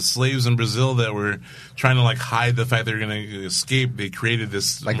the slaves in Brazil that were trying to like hide the fact they were going to escape. They created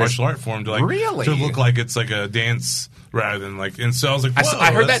this like martial art form to like to look like it's like a dance rather than like." And so I was like,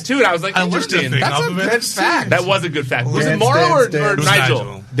 I heard that too, and I was like, interesting. That's a good fact. That was a good fact. Was it Morrow or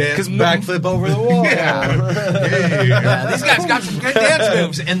Nigel? Dance backflip over the wall. These guys got some good dance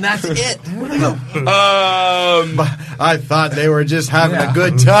moves, and that's it. I thought they were just having a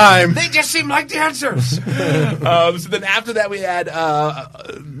good time. They just seem like dancers. So then after that, we had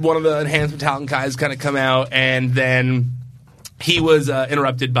one of the enhancement talent guys kind of come out, and then he was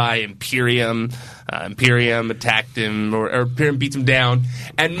interrupted by Imperium. Imperium attacked him, or Imperium beats him down.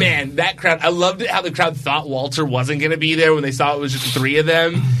 And man, that crowd, I loved it how the crowd thought Walter wasn't going to be there when they saw it was just the three of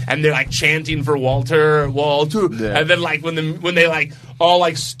them, and they're like chanting for Walter. Yeah. And then like when they like all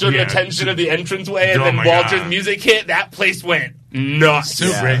like stood at attention of the entranceway, and then Walter's music hit, that place went nuts. So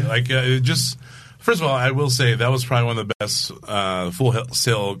great. Like first of all, I will say that was probably one of the best Full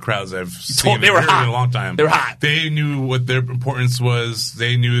Sail crowds I've seen They were in hot. a long time. They were hot. They knew what their importance was.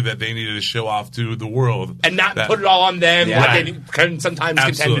 They knew that they needed to show off to the world. And not put it all on them like they can sometimes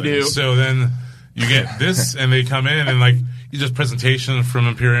contend to do. So then you get this, and they come in, and like you just presentation from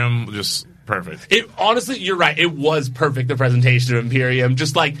Imperium, just perfect. It honestly, you're right. It was perfect, the presentation of Imperium.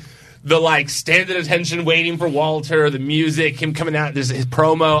 Just like the like stand at attention, waiting for Walter, the music, him coming out, his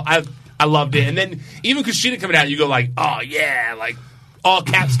promo. I loved it. And then even Kushida coming out, you go like, oh yeah, like all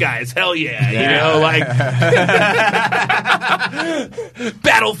caps guys, hell yeah. You know, like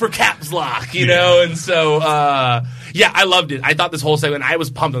battle for caps lock, you know. And so yeah, I loved it. I thought this whole segment, I was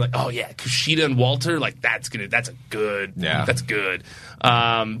pumped. I'm like, oh yeah, Kushida and Walter, like that's good. Then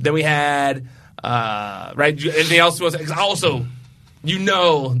we had right, anything else was, because also you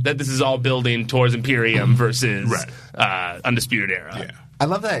know that this is all building towards Imperium versus Undisputed Era. Yeah. I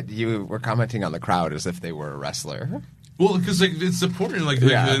love that you were commenting on the crowd as if they were a wrestler. Well, because like, it's important,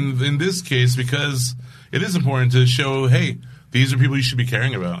 in this case, because it is important to show, hey, these are people you should be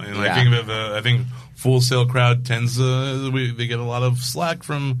caring about. And I think that I think Full Sail crowd tends to they get a lot of slack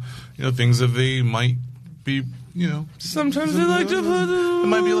from things that they might be. Sometimes they like to put it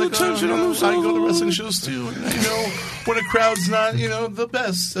might be like attention on themselves. I go to wrestling shows too, and when a crowd's not the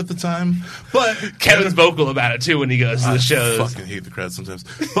best at the time. But Kevin's vocal about it too when he goes to the shows. I fucking hate the crowd sometimes,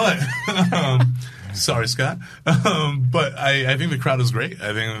 but sorry, Scott. But I think the crowd is great.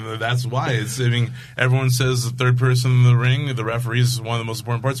 I think that's why everyone says the third person in the ring, the referee, is one of the most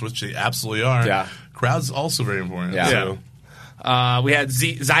important parts, which they absolutely are. Yeah, crowd's also very important. Yeah. So. We had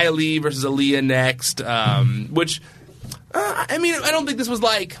Xia Li versus Aaliyah next, which, I mean, I don't think this was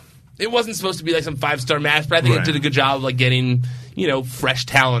like, it wasn't supposed to be like some 5-star match, but I think it did a good job of like getting, fresh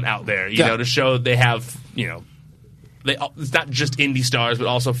talent out there, to show that they have, it's not just indie stars, but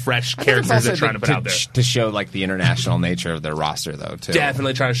also fresh characters they're trying to put out there. To show like the international nature of their roster, though, too.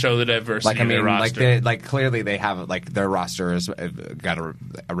 Definitely trying to show the diversity of their roster. Clearly they have, their roster has got a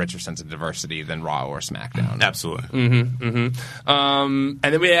richer sense of diversity than Raw or SmackDown. Absolutely. And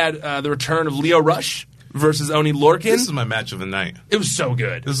then we had the return of Lio Rush versus Oni Lorcan. This is my match of the night. It was so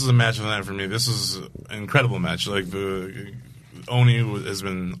good. This is a match of the night for me. This is an incredible match. Like, Oni has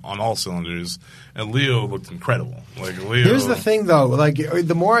been on all cylinders, and Leo looked incredible. Like Leo. Here's the thing, though. Like,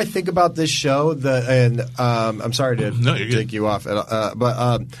 the more I think about this show, I'm sorry to take you off,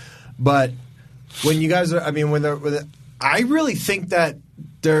 but when you guys are, I mean, I really think that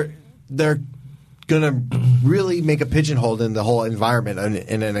they're gonna really make a pigeonhole in the whole environment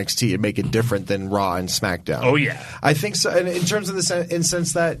in NXT and make it different than Raw and SmackDown. Oh yeah, I think so. And in terms of the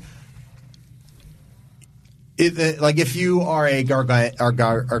sense that. If you are a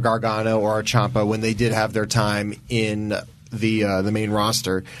Gargano or a Ciampa, when they did have their time in the main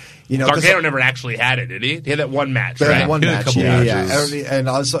roster, Gargano never actually had it, did he? He had that one match, right? One match, and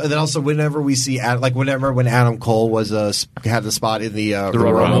also whenever we see when Adam Cole had the spot in the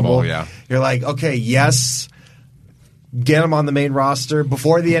Royal Rumble, you're like, okay, yes. Get him on the main roster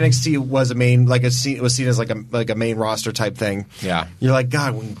before the NXT was it was seen as like a main roster type thing. Yeah, you're like,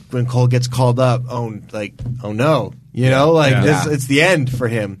 God, when Cole gets called up, oh no, it's the end for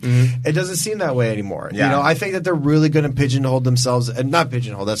him. Mm-hmm. It doesn't seem that way anymore. Yeah. I think that they're really going to pigeonhole themselves, and not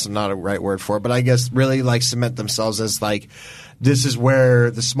pigeonhole. That's not a right word for it, but I guess really like cement themselves as like this is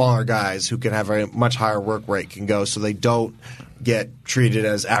where the smaller guys who can have a much higher work rate can go, so they don't get treated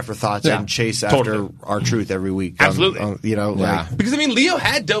as afterthoughts and chase after our truth every week. Absolutely. Because I mean, Leo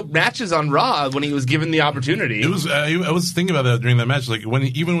had dope matches on Raw when he was given the opportunity. It was. I was thinking about that during that match. Like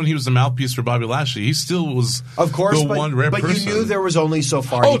even when he was the mouthpiece for Bobby Lashley, he still was, of course, one rare person. But you knew there was only so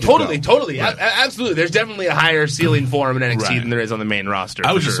far. Oh, totally, right. Absolutely. There's definitely a higher ceiling for him in NXT than there is on the main roster.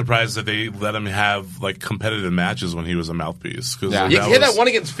 I was just surprised that they let him have like competitive matches when he was a mouthpiece. He had that one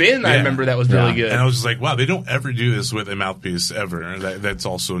against Finn. I remember that was really good. And I was just like, wow, they don't ever do this with a mouthpiece ever. That's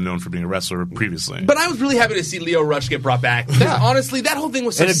also known for being a wrestler previously. But I was really happy to see Lio Rush get brought back. Honestly, that whole thing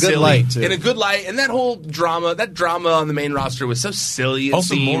was so silly. In a good light. And that whole drama on the main roster was so silly.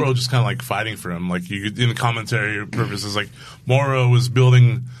 Also, Morrow just kind of like fighting for him. Like in the commentary purposes, like Morrow was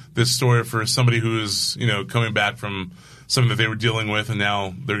building this story for somebody who is, coming back from something that they were dealing with, and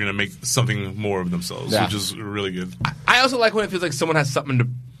now they're going to make something more of themselves, which is really good. I also like when it feels like someone has something to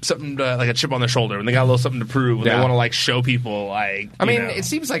something like a chip on their shoulder, and they got a little something to prove, and they want to like show people like. I mean, it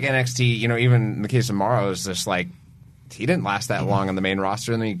seems like NXT. Even in the case of Morrow, is just like he didn't last that long on the main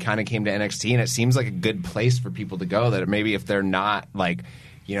roster, and then he kind of came to NXT, and it seems like a good place for people to go. That maybe if they're not like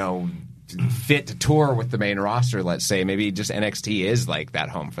fit to tour with the main roster, let's say, maybe just NXT is like that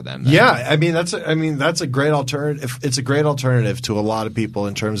home for them. Yeah, I mean that's a great alternative. It's a great alternative to a lot of people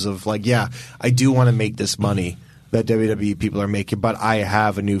in terms of like, yeah, I do want to make this money that WWE people are making, but I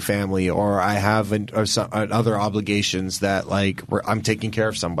have a new family or I have other obligations that like I'm taking care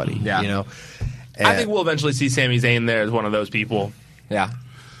of somebody. Yeah, I think we'll eventually see Sami Zayn there as one of those people. Yeah,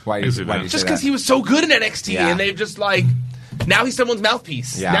 why do you say just because he was so good in NXT, and they've just like. Now he's someone's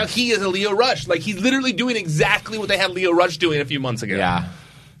mouthpiece. Yeah. Now he is a Leo Rush. Like, he's literally doing exactly what they had Leo Rush doing a few months ago. Yeah.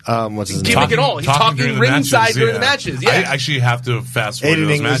 What's his name? Gimmick it all. He's talking ringside during the matches. Yeah. I actually have to fast forward to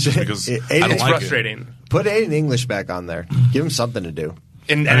those matches because I don't it's like frustrating. Put Aiden English back on there. Give him something to do.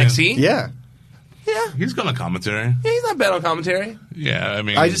 In NXT? Yeah. Yeah. He's going to commentary. Yeah, he's not bad on commentary. Yeah, I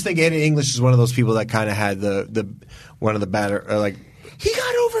mean. I just think Aiden English is one of those people that kind of had the one of the better, like. He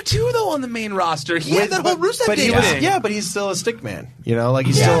got over too, though, on the main roster. He had that whole Rusev Day thing. Yeah, but he's still a stick man. Like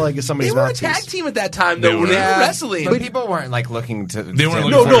he's still like somebody's mouthpiece. They were a tag team at that time, though. They were wrestling. But people weren't like looking to. They weren't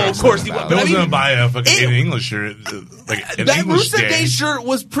looking. No, of course he wasn't. They wasn't going to buy a fucking Aiden English shirt. Like an that English Rusev Day shirt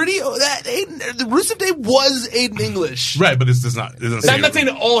was pretty. The Rusev Day was Aiden English. Right, but it's not. I'm not saying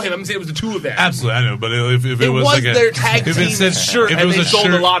all him. I'm saying it was the two of them. Absolutely, I know. But if it was like their tag team shirt, and they sold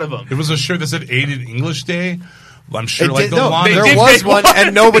a lot of them. If it was a shirt that said Aiden English Day. I'm sure there was one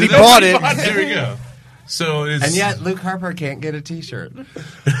and nobody bought it. There we go. So and yet Luke Harper can't get a T-shirt.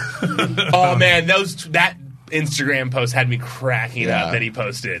 Oh man, that Instagram post had me cracking up that he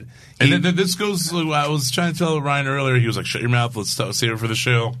posted. And then this goes. I was trying to tell Ryan earlier. He was like, "Shut your mouth. Let's save it for the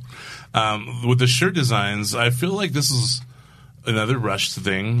show." With the shirt designs, I feel like this is another rushed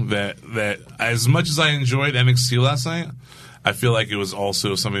thing. That as much as I enjoyed NXT last night. I feel like it was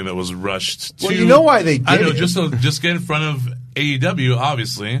also something that was rushed to... Well, you know why they did I know, just get in front of AEW,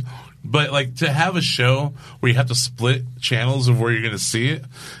 obviously. But, like, to have a show where you have to split channels of where you're going to see it,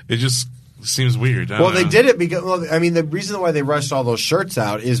 it just seems weird. They did it because... Well, I mean, the reason why they rushed all those shirts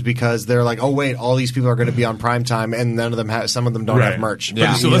out is because they're like, oh, wait, all these people are going to be on primetime, and none of them have... Some of them don't have merch.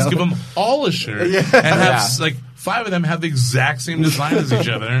 Yeah. So let's give them all a shirt and have, like... 5 of them have the exact same design as each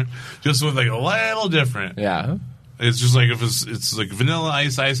other, just with, like, a little different. Yeah. It's just like if it's like Vanilla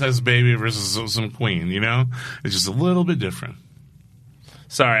Ice, Ice Ice Baby versus some Queen, It's just a little bit different.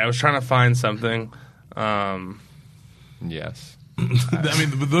 Sorry, I was trying to find something. Yes. I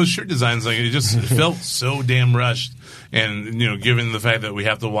mean, those shirt designs, like it felt so damn rushed. And, given the fact that we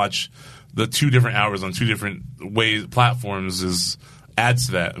have to watch the 2 different hours on 2 different platforms adds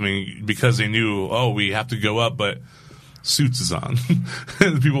to that. I mean, because they knew, we have to go up, but... Suits is on.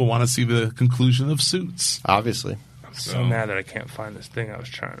 People want to see the conclusion of Suits. Obviously. I'm so mad that I can't find this thing I was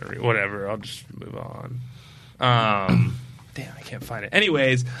trying to read. Whatever, I'll just move on. Damn, I can't find it.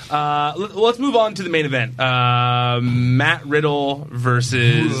 Anyways, let's move on to the main event. Matt Riddle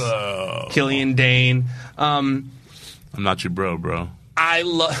versus Killian Dane. I'm not your bro. I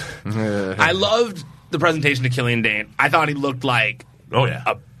loved the presentation of Killian Dane. I thought he looked like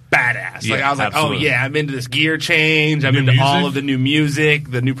a badass. Yeah, like I was like, absolutely. I'm into this gear change. I'm into all of the new music,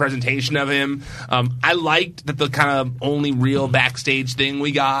 the new presentation of him. I liked that the kind of only real backstage thing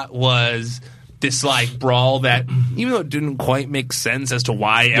we got was this like brawl that, even though it didn't quite make sense as to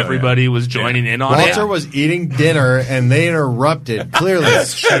why everybody was joining in on it. Walter was eating dinner and they interrupted. Clearly,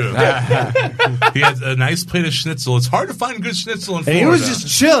 that's true. He had a nice plate of schnitzel. It's hard to find good schnitzel in Florida. And he was just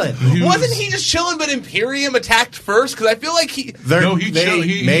chilling. Wasn't he just chilling? But Imperium attacked first because I feel like he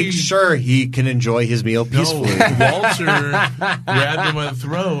make sure he can enjoy his meal peacefully. Walter grabbed him by the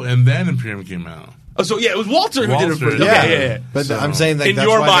throat, and then Imperium came out. Oh, so it was Walter who did it first. Yeah. But I'm saying that in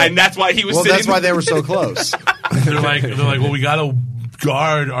your mind, that's why he was sitting. Well, that's why they were so close. They're like, well, we got to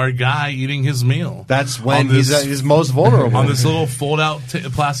guard our guy eating his meal. That's when he's most vulnerable. On this little fold-out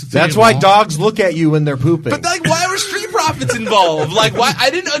plastic table. That's why dogs look at you when they're pooping. But like, why were Street Profits involved? Like, why?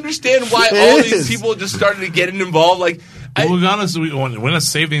 I didn't understand why all these people just started getting involved. Like, we want to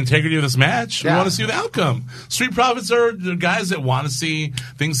save the integrity of this match. Yeah. We want to see the outcome. Street Profits are the guys that want to see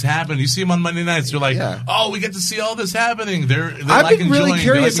things happen. You see them on Monday nights. They're like, we get to see all this happening. I've been really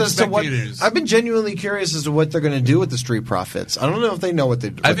curious as to what. I've been genuinely curious as to what they're going to do with the Street Profits. I don't know if they know what they're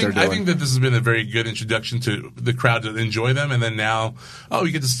doing. I think that this has been a very good introduction to the crowd to enjoy them, and then now,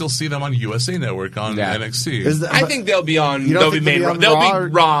 we get to still see them on USA Network on NXT. I think they'll be on. They'll be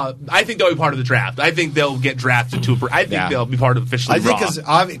Raw. I think they'll be part of the draft. I think they'll get drafted to. I think think they'll be part of officially I think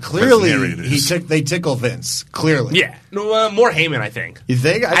Raw. because clearly they tickle Vince. Clearly, Yeah, no, more Heyman. I think. You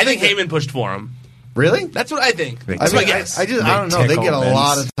think? I think Heyman pushed for him. Really? That's what I think. I don't know. They get a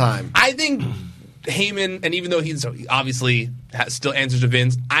lot of time. I think Heyman, and even though he obviously still answers to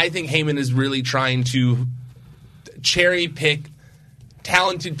Vince, I think Heyman is really trying to cherry pick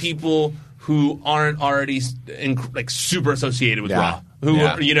talented people who aren't already super associated with Raw. Who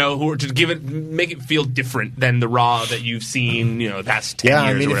are to make it feel different than the Raw that you've seen, the past 10 years. Yeah,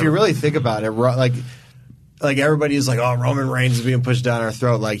 I mean, if you really think about it, like everybody is like, oh, Roman Reigns is being pushed down our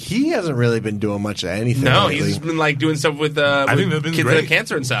throat. Like, he hasn't really been doing much of anything. No, lately. he's been doing stuff with kids that have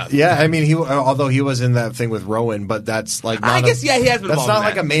cancer and stuff. Yeah, I mean, although he was in that thing with Rowan, but that's like I guess he has been. That's involved not in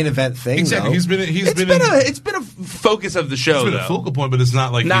like that. a main event thing. Exactly, though. it's been a focus of the show. It's been a focal point, but it's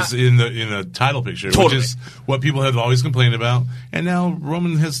not like he's in the title picture, which is what people have always complained about. And now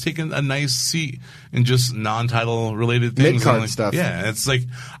Roman has taken a nice seat in just non-title related things, mid-card stuff. Yeah, it's like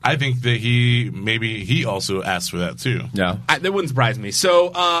I think that he also asked for that too. Yeah, that wouldn't surprise me.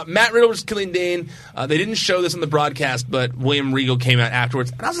 So Matt Riddle versus Killian Dane. They didn't show this on the broadcast, but William Regal came out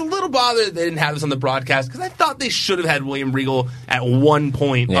afterwards, and I was a little bothered that they didn't have this on the broadcast because I thought they should have had William Regal at one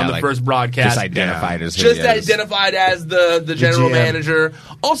point on the first broadcast, just identified as the general manager.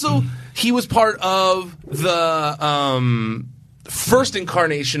 Also, he was part of the first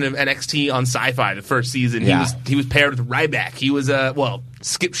incarnation of NXT on Sci-Fi, the first season. He was paired with Ryback. He was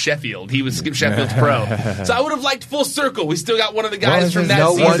Skip Sheffield. He was Skip Sheffield's pro. So I would have liked Full Circle. We still got one of the guys from that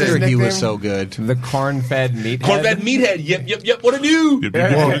season. No wonder he was so good. The corn-fed meathead. Corn-fed meathead. Yep. What a new.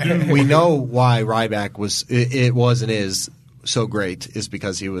 Well, we know why Ryback was and is so great is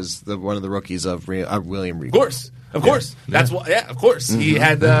because he was one of the rookies of William Regal. Of course. That's why. Yeah, of course.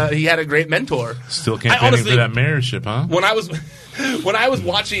 Mm-hmm. He had a great mentor. Still campaigning for that mayorship, huh? When I was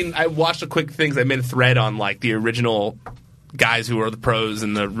watching, I watched a quick things. I made a thread on like the original guys who were the pros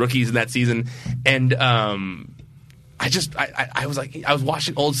and the rookies in that season, and I was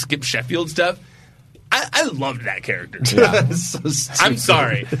watching old Skip Sheffield stuff. I loved that character. Yeah. So I'm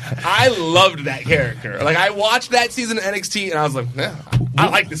sorry. I loved that character. Like, I watched that season of NXT, and I was like, yeah, I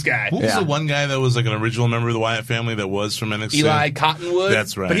like this guy. Who was the one guy that was like an original member of the Wyatt family that was from NXT? Eli Cottonwood.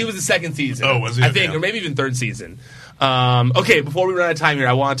 That's right. But he was the second season. Oh, was he? I think, or maybe even third season. Okay, before we run out of time here,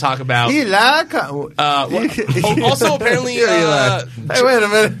 I want to talk about Eli Cottonwood. Also, apparently, Eli. Hey, wait a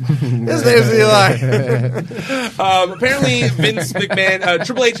minute. His name's Eli. Apparently, Vince McMahon,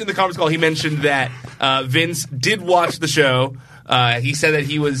 Triple H in the conference call, he mentioned that Vince did watch the show. He said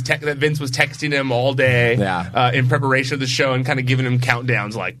that that Vince was texting him all day in preparation of the show and kind of giving him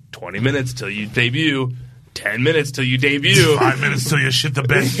countdowns like 20 minutes till you debut. 10 minutes till you debut. 5 minutes till you shit the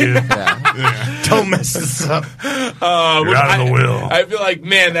bed, kid. Don't mess this up. You're out of the will. I feel like,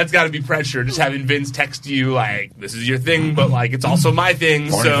 man, that's got to be pressure. Just having Vince text you like, this is your thing, but like, it's also my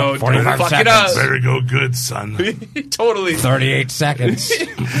thing, so don't fuck it up. Better go good, son. Totally. 38 seconds.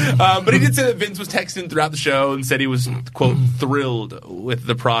 But he did say that Vince was texting throughout the show and said he was, quote, thrilled with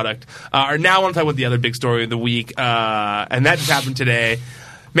the product. Now I want to talk about the other big story of the week, and that just happened today.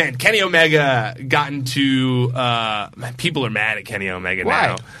 Man, Kenny Omega got into people are mad at Kenny Omega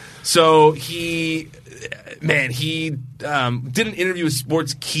now. So he did an interview with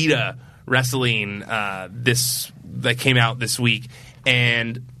Sportskeeda Wrestling that came out this week,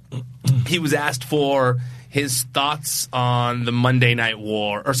 and he was asked for his thoughts on the Wednesday Night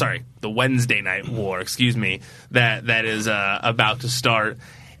War, that is about to start.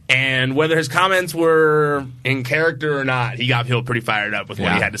 And whether his comments were in character or not, he got people pretty fired up with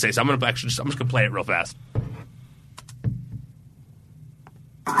what he had to say. So I'm just gonna play it real fast.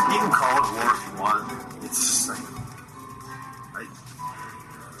 You can call it war if you want. It's just like,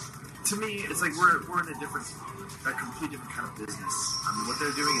 to me, it's like we're in a complete different kind of business. I mean, what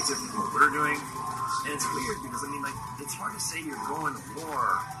they're doing is different from what we're doing, and it's weird because I mean, like, it's hard to say you're going to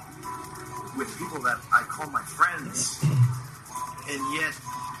war with people that I call my friends, and yet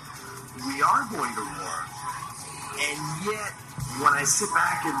we are going to war. And yet, when I sit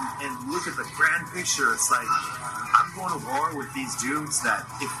back and look at the grand picture, it's like, I'm going to war with these dudes that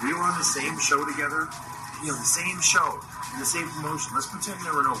if we were on the same show together, the same show, in the same promotion, let's pretend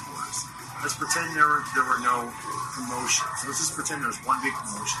there were no wars. Let's pretend there were no promotions. Let's just pretend there's one big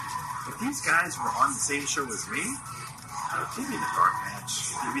promotion. If these guys were on the same show as me, they'd be in the dark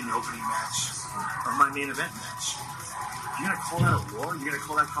match, they'd be in the opening match, or my main event match. You're going to call that a war? You're going to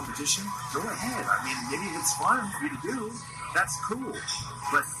call that competition? Go ahead. I mean, maybe it's fun for you to do. That's cool.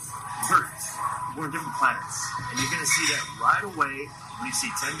 But we're in different planets. And you're going to see that right away when you see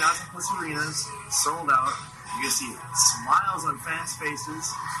 10,000 plus arenas sold out. You're going to see smiles on fans' faces.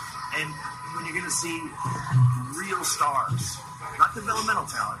 And when you're going to see real stars, not developmental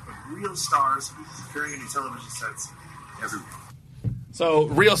talent, but real stars appearing in your television sets every week. So,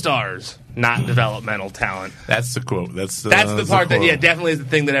 real stars, not developmental talent. That's the quote. That's the part quote. that, definitely is the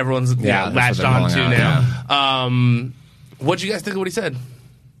thing that everyone's latched on to now. What'd you guys think of what he said?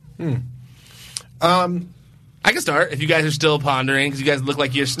 I can start if you guys are still pondering, because you guys look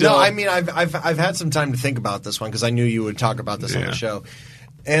like you're still... No, I mean, I've had some time to think about this one, because I knew you would talk about this on the show.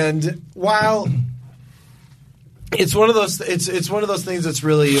 And while... It's one of those things that's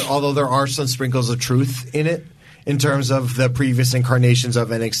really, although there are some sprinkles of truth in it, in terms of the previous incarnations of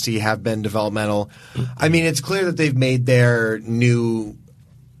NXT have been developmental. I mean, it's clear that they've made their new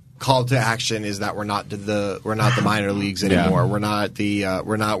call to action is that we're not the minor leagues anymore. Yeah.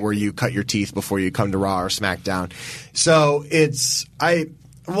 We're not where you cut your teeth before you come to Raw or SmackDown. So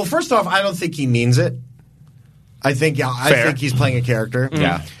well, first off, I don't think he means it. I think he's playing a character.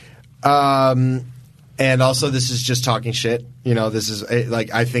 Yeah. And also, this is just talking shit. You know, this is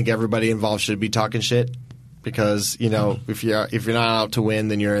I think everybody involved should be talking shit, because if you're not out to win,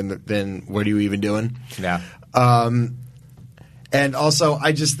 then what are you even doing? Yeah. And also,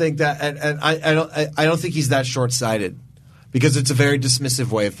 I just think that, and I don't think he's that short-sighted, because it's a very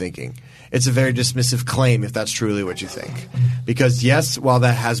dismissive way of thinking. It's a very dismissive claim if that's truly what you think. Because yes, while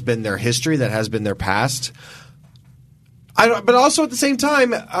that has been their history, that has been their past. But also at the same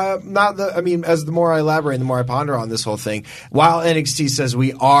time, as the more I elaborate, the more I ponder on this whole thing, while NXT says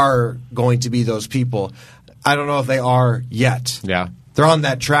we are going to be those people, I don't know if they are yet. Yeah. They're on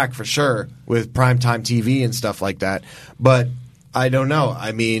that track for sure with primetime TV and stuff like that. But I don't know.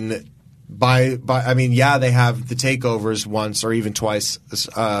 I mean, they have the takeovers once or even twice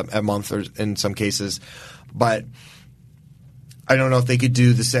a month, or in some cases, but I don't know if they could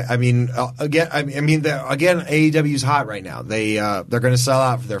do the same. I mean, again, AEW's hot right now. They're going to sell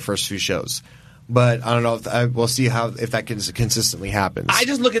out for their first few shows, but I don't know if we'll see if that consistently happens. I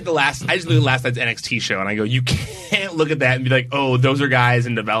just look at last night's NXT show, and I go, you can't look at that and be like, oh, those are guys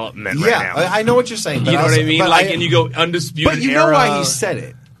in development right now. I know what you're saying. You know what I mean? And you go Undisputed But you know why he said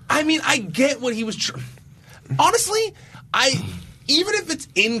it. I mean, I get what he was... Honestly, even if it's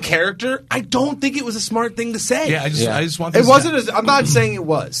in character, I don't think it was a smart thing to say. Yeah, I just want this. It wasn't. I'm not saying it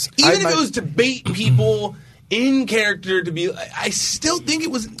was. Even if it was to bait people in character to be, I still think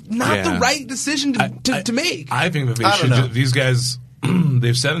it was not the right decision to make. I think that they should. These guys,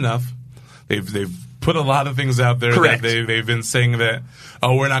 they've said enough. They've put a lot of things out there. Correct. That they've been saying that,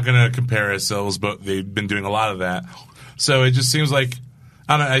 we're not going to compare ourselves, but they've been doing a lot of that. So it just seems like,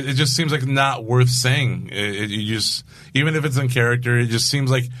 I don't know, it just seems like not worth saying. You just, even if it's in character, it just seems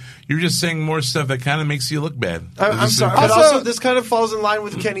like you're just saying more stuff that kind of makes you look bad. I'm sorry. But also, this kind of falls in line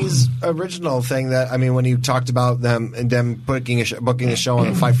with Kenny's original thing that, I mean, when he talked about them booking a show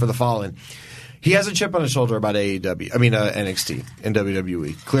on Fight for the Fallen, he has a chip on his shoulder about NXT and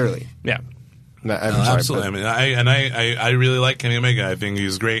WWE, clearly. Yeah. No, absolutely. I really like Kenny Omega. I think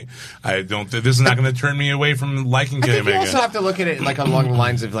he's great. I don't. This is not going to turn me away from liking Kenny Omega. You also have to look at it like along the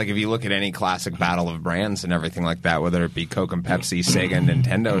lines of, like, if you look at any classic battle of brands and everything like that, whether it be Coke and Pepsi, Sega and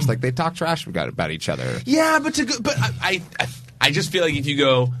Nintendo, it's like they talk trash about each other. Yeah, but I just feel like if you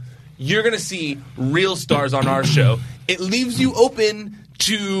go, you're going to see real stars on our show, it leaves you open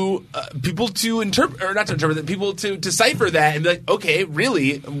to people to interpret, or not to interpret, people to decipher that and be like, okay,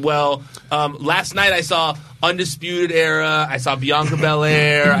 really? Well, last night I saw Undisputed Era, I saw Bianca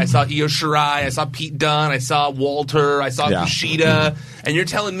Belair, I saw Io Shirai, I saw Pete Dunne, I saw Walter, I saw Kushida, and you're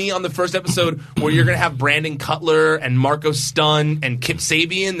telling me on the first episode where you're going to have Brandon Cutler and Marco Stunt and Kip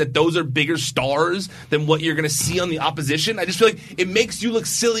Sabian that those are bigger stars than what you're going to see on the opposition? I just feel like it makes you look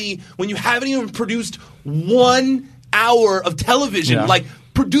silly when you haven't even produced 1 hour of television. Yeah. Like,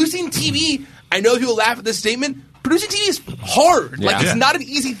 producing TV, I know people laugh at this statement, producing TV is hard. Yeah. Like, it's not an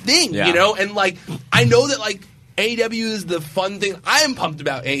easy thing, you know? And, like, I know that, like, AEW is the fun thing. I am pumped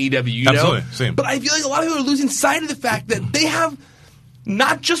about AEW, you know? Same. But I feel like a lot of people are losing sight of the fact that they have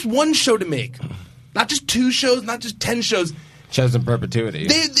not just one show to make, not just 2 shows, not just 10 shows. Shows in perpetuity.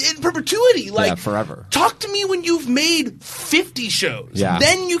 In perpetuity. Like, forever. Talk to me when you've made 50 shows. Yeah.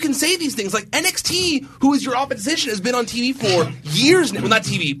 Then you can say these things. Like, NXT, who is your opposition, has been on TV for years now. Well, not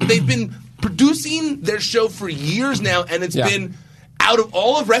TV, but they've been producing their show for years now, and it's been, out of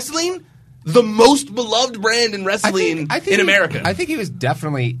all of wrestling, the most beloved brand in wrestling in America. I think he was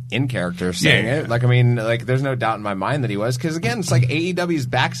definitely in character saying it. Like, I mean, like, there's no doubt in my mind that he was. Because, again, it's like AEW's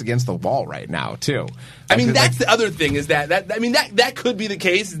back's against the wall right now, too. I mean, that's the other thing is that could be the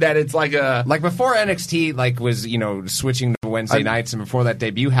case, that it's like a... Like, before NXT, like, was, you know, switching to Wednesday nights, and before that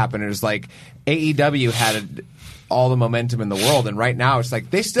debut happened, it was like AEW had all the momentum in the world. And right now, it's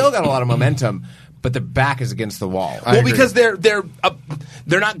like they still got a lot of momentum, but their back is against the wall. Well, because they're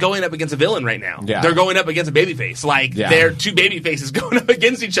not going up against a villain right now. Yeah. They're going up against a babyface. Like, Yeah. they're two babyfaces going up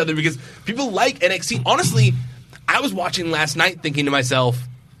against each other because people like NXT. Honestly, I was watching last night thinking to myself,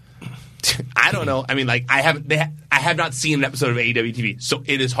 I don't know. I mean, like, I have not seen an episode of AEW TV, so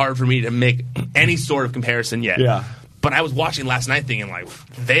it is hard for me to make any sort of comparison yet. Yeah. But I was watching last night thinking, like,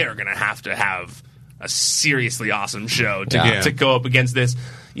 they are going to have a seriously awesome show to go up against this.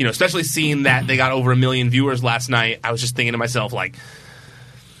 You know, especially seeing that they got over 1 million viewers last night. I was just thinking to myself, like,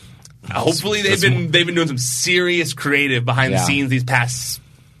 hopefully they've been doing some serious creative behind the scenes these past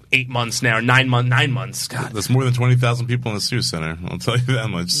 8 months now, 9 months. God, There's more than 20,000 people in the Sioux Center. I'll tell you that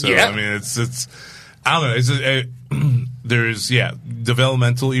much. So Yeah. I mean, it's I don't know. There's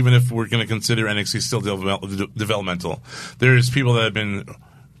developmental. Even if we're going to consider NXT still developmental, there's people that have been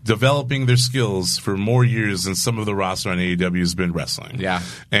developing their skills for more years than some of the roster on AEW has been wrestling. Yeah,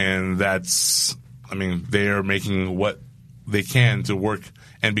 and that's. I mean, they are making what they can to work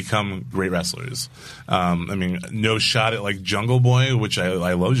and become great wrestlers. I mean, no shot at like Jungle Boy, which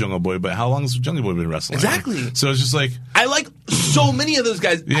I love Jungle Boy, but how long has Jungle Boy been wrestling? Exactly. So it's just like I like so many of those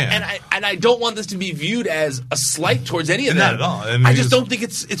guys, Yeah. and I don't want this to be viewed as a slight towards any of them. Not at all. I mean, I just don't think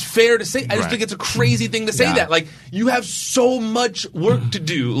it's fair to say. I just Right. think it's a crazy thing to say Yeah. that. Like, you have so much work to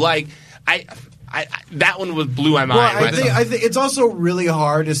do. Like, I that one blew my mind. Well, when I think it's also really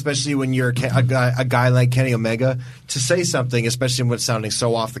hard, especially when you're a guy like Kenny Omega, to say something, especially when it's sounding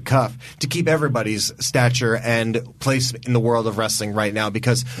so off the cuff, to keep everybody's stature and place in the world of wrestling right now.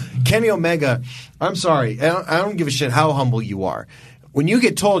 Because Kenny Omega, I'm sorry, I don't give a shit how humble you are. When you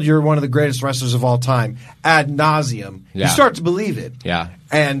get told you're one of the greatest wrestlers of all time, ad nauseum, you start to believe it. Yeah.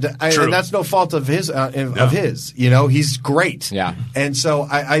 And that's no fault of his. You know, he's great. Yeah. And so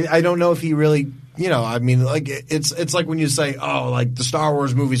I don't know if he really. You know, I mean, like it's like when you say, "Oh, like the Star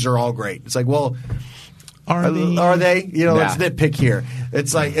Wars movies are all great." It's like, well, are they? You know, let's nitpick here.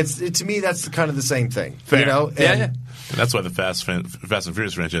 It's like to me that's kind of the same thing. Fair. You know, And that's why the Fast and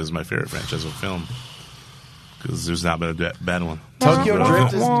Furious franchise is my favorite franchise of film. Because there's not been a bad one. Tokyo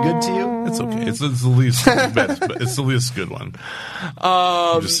Drift is good to you. It's okay. It's the least bad, but it's the least good one.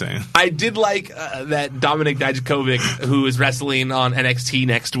 I'm just saying. I did like that Dominik Dijakovic, who is wrestling on NXT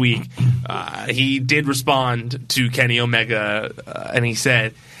next week, he did respond to Kenny Omega, and he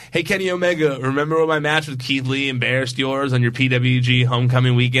said, "Hey, Kenny Omega, remember when my match with Keith Lee embarrassed yours on your PWG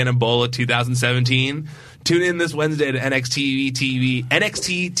Homecoming Weekend in Bola 2017? Tune in this Wednesday to NXT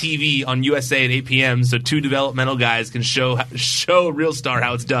TV on USA at 8 p.m. so two developmental guys can show Real Star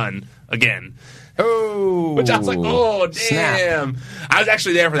how it's done again." Oh, which I was like, oh damn! Snap. I was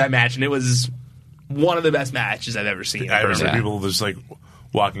actually there for that match, and it was one of the best matches I've ever seen. I remember people just like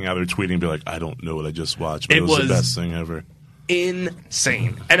walking out there tweeting, be like, "I don't know what I just watched, but it was the best thing ever."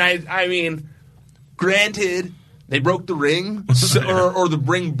 Insane. And I mean, granted, they broke the ring, or the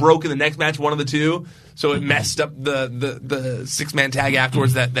ring broke in the next match, one of the two. So it messed up the 6-man tag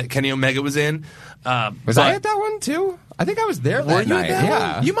afterwards that Kenny Omega was in. Was I at that one too? I think I was there that night.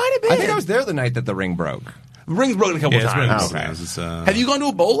 Yeah, you might have been. I think I was there the night that the ring broke. The ring's broken a couple times. Have you gone to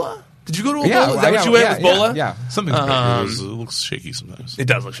a Bola? Did you go to a Bola? Is that what you went with Bola? Yeah. Something's it looks shaky sometimes. It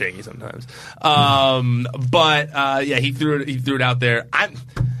does look shaky sometimes. But he threw it out there.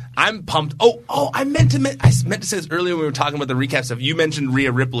 I'm pumped. Oh, I meant to say this earlier when we were talking about the recap stuff. You mentioned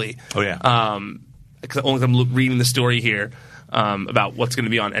Rhea Ripley. Oh yeah. Because I'm reading the story here about what's going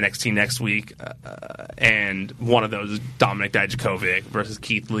to be on NXT next week, and one of those is Dominik Dijakovic versus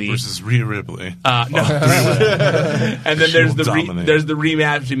Keith Lee versus Rhea Ripley. No, and then there's the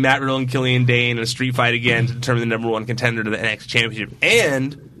rematch between Matt Riddle and Killian Dane in a street fight again to determine the number one contender to the NXT Championship,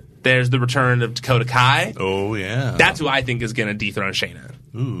 and there's the return of Dakota Kai. Oh yeah, that's who I think is going to dethrone Shayna.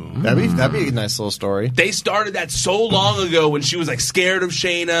 Ooh. That'd be a nice little story. They started that so long ago when she was like scared of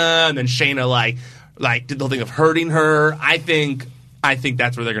Shayna, and then Shayna like did the whole thing of hurting her. I think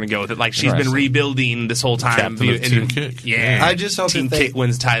that's where they're going to go with it. Like, she's been rebuilding this whole time. Captain of Team Kick. Yeah. I just hope Team Kick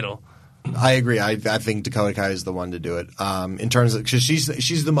wins title. I agree. I think Dakota Kai is the one to do it. In terms of, because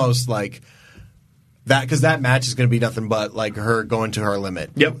she's the most like that, because that match is going to be nothing but like her going to her limit.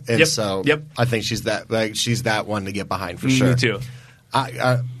 Yep. And so I think she's that one to get behind for sure. Me too.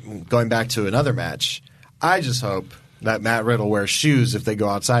 Going back to another match, I just hope that Matt Riddle wears shoes if they go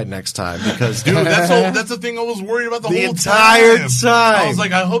outside next time, because dude, that's the thing I was worried about the whole entire time. I was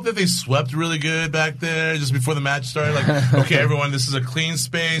like, I hope that they swept really good back there just before the match started. Like, okay, everyone, this is a clean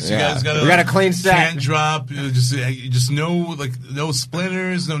space. You guys got a clean set. Can't drop. Just no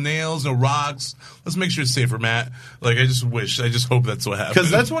splinters, no nails, no rocks. let's make sure it's safe for Matt. Like, I just hope that's what happens.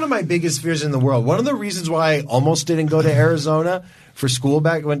 Because that's one of my biggest fears in the world. One of the reasons why I almost didn't go to Arizona for school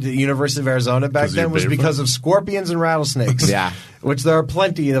went to the University of Arizona back then was because of scorpions and rattlesnakes. Yeah. Which there are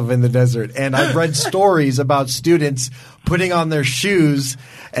plenty of in the desert. And I've read stories about students putting on their shoes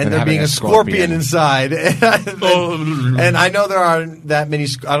and there being a scorpion inside. And I know there aren't that many.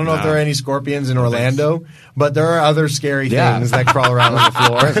 I don't know if there are any scorpions in Orlando, but there are other scary things that crawl around on the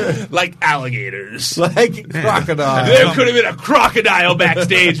floor. Like alligators. Like crocodiles. There could have been a crocodile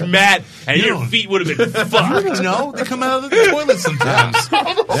backstage, Matt, and your feet would have been fucked. You know, they come out of the toilet sometimes.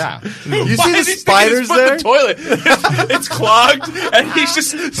 Yeah. You see the spiders there? In the toilet. It's clogged, and he's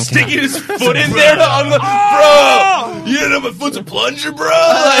just sticking his foot in there. Bro, you know my foot's a plunger, bro.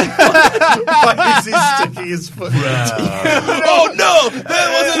 Why is he sticking his foot? Oh no,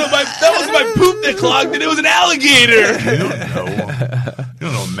 that wasn't my poop that clogged it. It was an alligator. You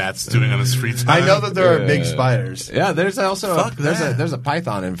don't know what Matt's doing on his free time. I know that there are big spiders. Yeah, there's also there's a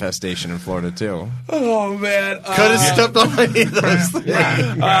python infestation in Florida too. Oh man, could have stepped on any of those things.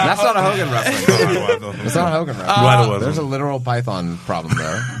 That's not a Hogan wrestling. It's not a Hogan wrestling. There's a literal python problem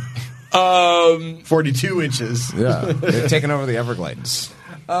there. 42 inches. Yeah, they're taking over the Everglades.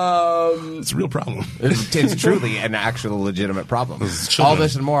 It's a real problem. It's truly an actual legitimate problem. All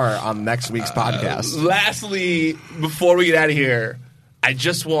this and more on next week's podcast. Lastly, before we get out of here, I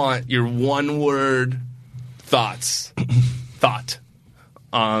just want your one-word thought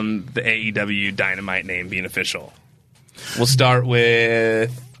on the AEW Dynamite name being official. We'll start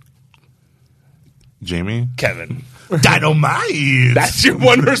with Jamie? Kevin. Dynamite! That's your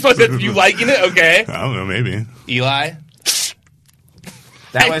one response. You liking it? Okay. I don't know, maybe. Eli?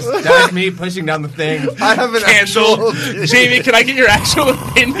 That was me pushing down the thing. I have an cancel. Jamie, can I get your actual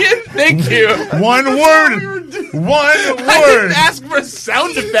opinion? Thank you. One word. I didn't ask for a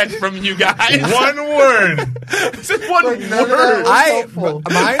sound effect from you guys. One word. It's just one word.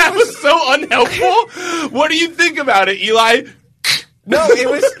 That was so unhelpful. What do you think about it, Eli? No,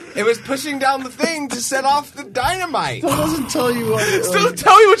 it was pushing down the thing to set off the dynamite. That doesn't tell you what. Still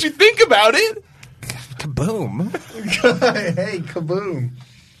tell me what you think about it. Kaboom. Hey, kaboom.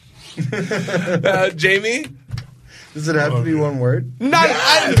 Jamie? Does it have to be one word? You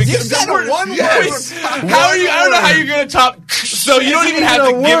said one word. How are you? I don't know how you're going to top. So you don't even have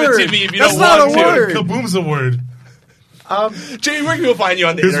to give it to me if you don't want to. Word. Kaboom's a word. Jamie, where can people find you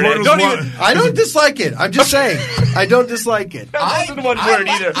on the internet? I don't dislike it. I'm just saying. I don't dislike it. That wasn't one word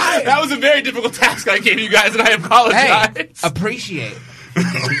either. That was a very difficult task I gave you guys, and I apologize. Hey, appreciate.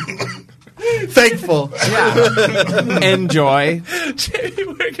 Thankful. Yeah. Enjoy. Jamie,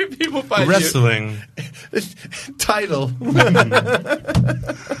 where can people find Wrestling. you? Title.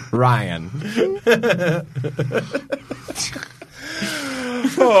 Ryan.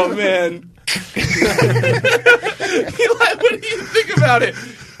 Oh, man. Eli, what do you think about it?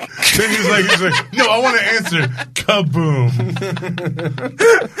 Then he's like, no, I want to answer. Kaboom.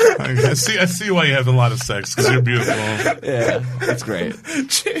 I see why you have a lot of sex, because you're beautiful. Yeah, that's great.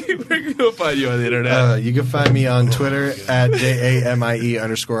 Jamie, where can people find you on the internet? You can find me on Twitter at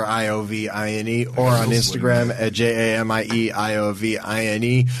JAMIE_IOVINE or on Instagram at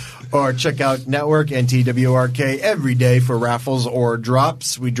JAMIEIOVINE. Or check out Network and TWRK every day for raffles or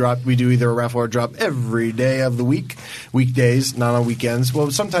drops. We do either a raffle or drop every day of the week. Weekdays, not on weekends.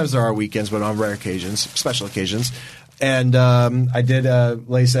 Well, sometimes there are weekends, but on rare occasions, special occasions. And I did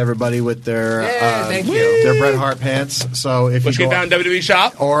lace everybody with their thank you. their Bret Hart pants. So if Which you can be found in WWE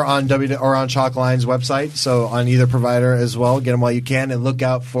Shop or on Chalkline's website. So on either provider as well. Get them while you can, and look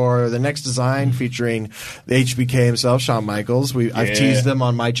out for the next design featuring the HBK himself, Shawn Michaels. I've teased them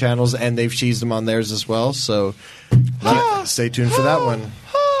on my channels, and they've teased them on theirs as well. So stay tuned for that one.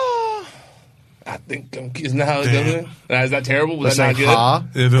 I think isn't that how it goes? Is that terrible? Was that not good? Yeah,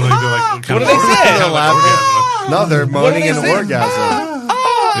 they're like what do they say? No, they're moaning in orgasm.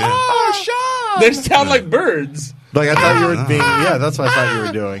 They sound like birds. Like I thought you were being. Yeah, that's what I thought you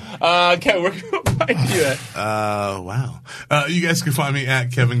were doing. Kevin, where can we find you at? Wow. You guys can find me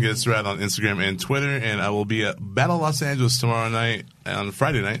at Kevin Gets Rad on Instagram and Twitter, and I will be at Battle Los Angeles tomorrow night on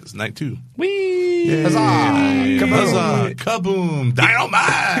Friday night. It's night 2. Whee! Yay. Huzzah! Kaboom! Kaboom!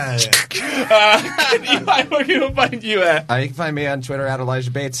 Dynamite! Eli, where can we find you at? You can find me on Twitter at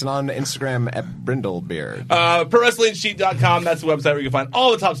Elijah Bates and on Instagram at Brindlebeard. ProWrestlingSheet.com. That's the website where you can find all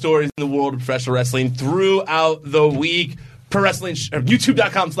the top stories in the world of professional wrestling throughout the week.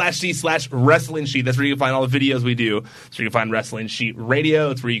 YouTube.com/C/Wrestling Sheet. That's where you can find all the videos we do. So you can find Wrestling Sheet Radio.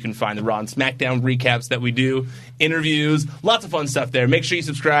 That's where you can find the Raw and SmackDown recaps that we do, interviews, lots of fun stuff there. Make sure you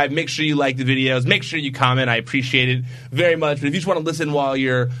subscribe. Make sure you like the videos. Make sure you comment. I appreciate it very much. But if you just want to listen while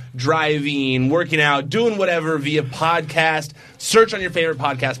you're driving, working out, doing whatever via podcast, search on your favorite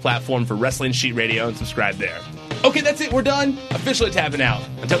podcast platform for Wrestling Sheet Radio and subscribe there. Okay, that's it. We're done. Officially tapping out.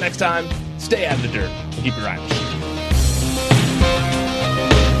 Until next time, stay out of the dirt and keep your eye on the sheet.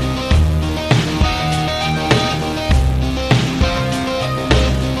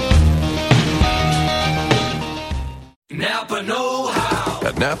 Napa know-how.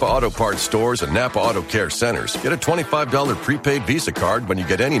 At Napa Auto Parts stores and Napa Auto Care centers, get a $25 prepaid Visa card when you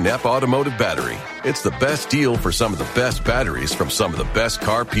get any Napa automotive battery. It's the best deal for some of the best batteries from some of the best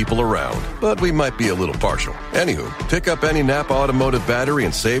car people around. But we might be a little partial. Anywho, pick up any Napa automotive battery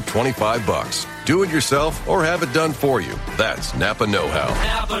and save $25. Do it yourself or have it done for you. That's Napa know-how.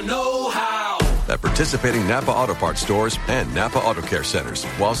 Napa know-how. At participating Napa Auto Parts stores and Napa Auto Care centers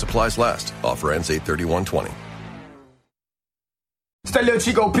while supplies last. Offer ends 8/31/20. Stay Lil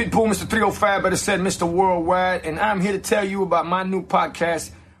Chico Pitbull, Mr. 305, better said Mr. Worldwide, and I'm here to tell you about my new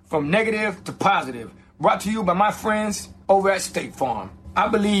podcast, From Negative to Positive, brought to you by my friends over at State Farm. I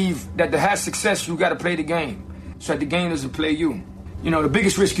believe that to have success, you got to play the game, so that the game doesn't play you. You know, the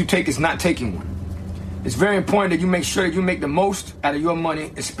biggest risk you take is not taking one. It's very important that you make sure that you make the most out of your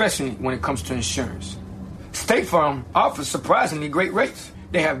money, especially when it comes to insurance. State Farm offers surprisingly great rates.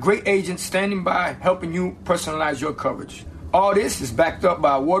 They have great agents standing by helping you personalize your coverage. All this is backed up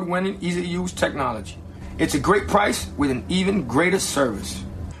by award-winning, easy-to-use technology. It's a great price with an even greater service.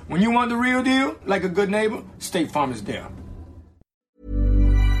 When you want the real deal, like a good neighbor, State Farm is there.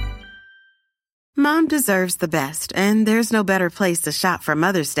 Mom deserves the best, and there's no better place to shop for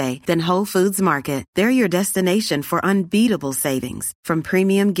Mother's Day than Whole Foods Market. They're your destination for unbeatable savings, from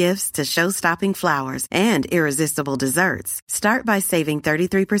premium gifts to show-stopping flowers and irresistible desserts. Start by saving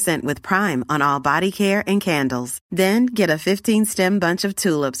 33% with Prime on all body care and candles. Then get a 15-stem bunch of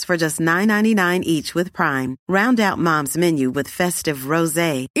tulips for just $9.99 each with Prime. Round out Mom's menu with festive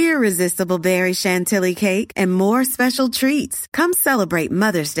rosé, irresistible berry chantilly cake, and more special treats. Come celebrate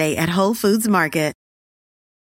Mother's Day at Whole Foods Market.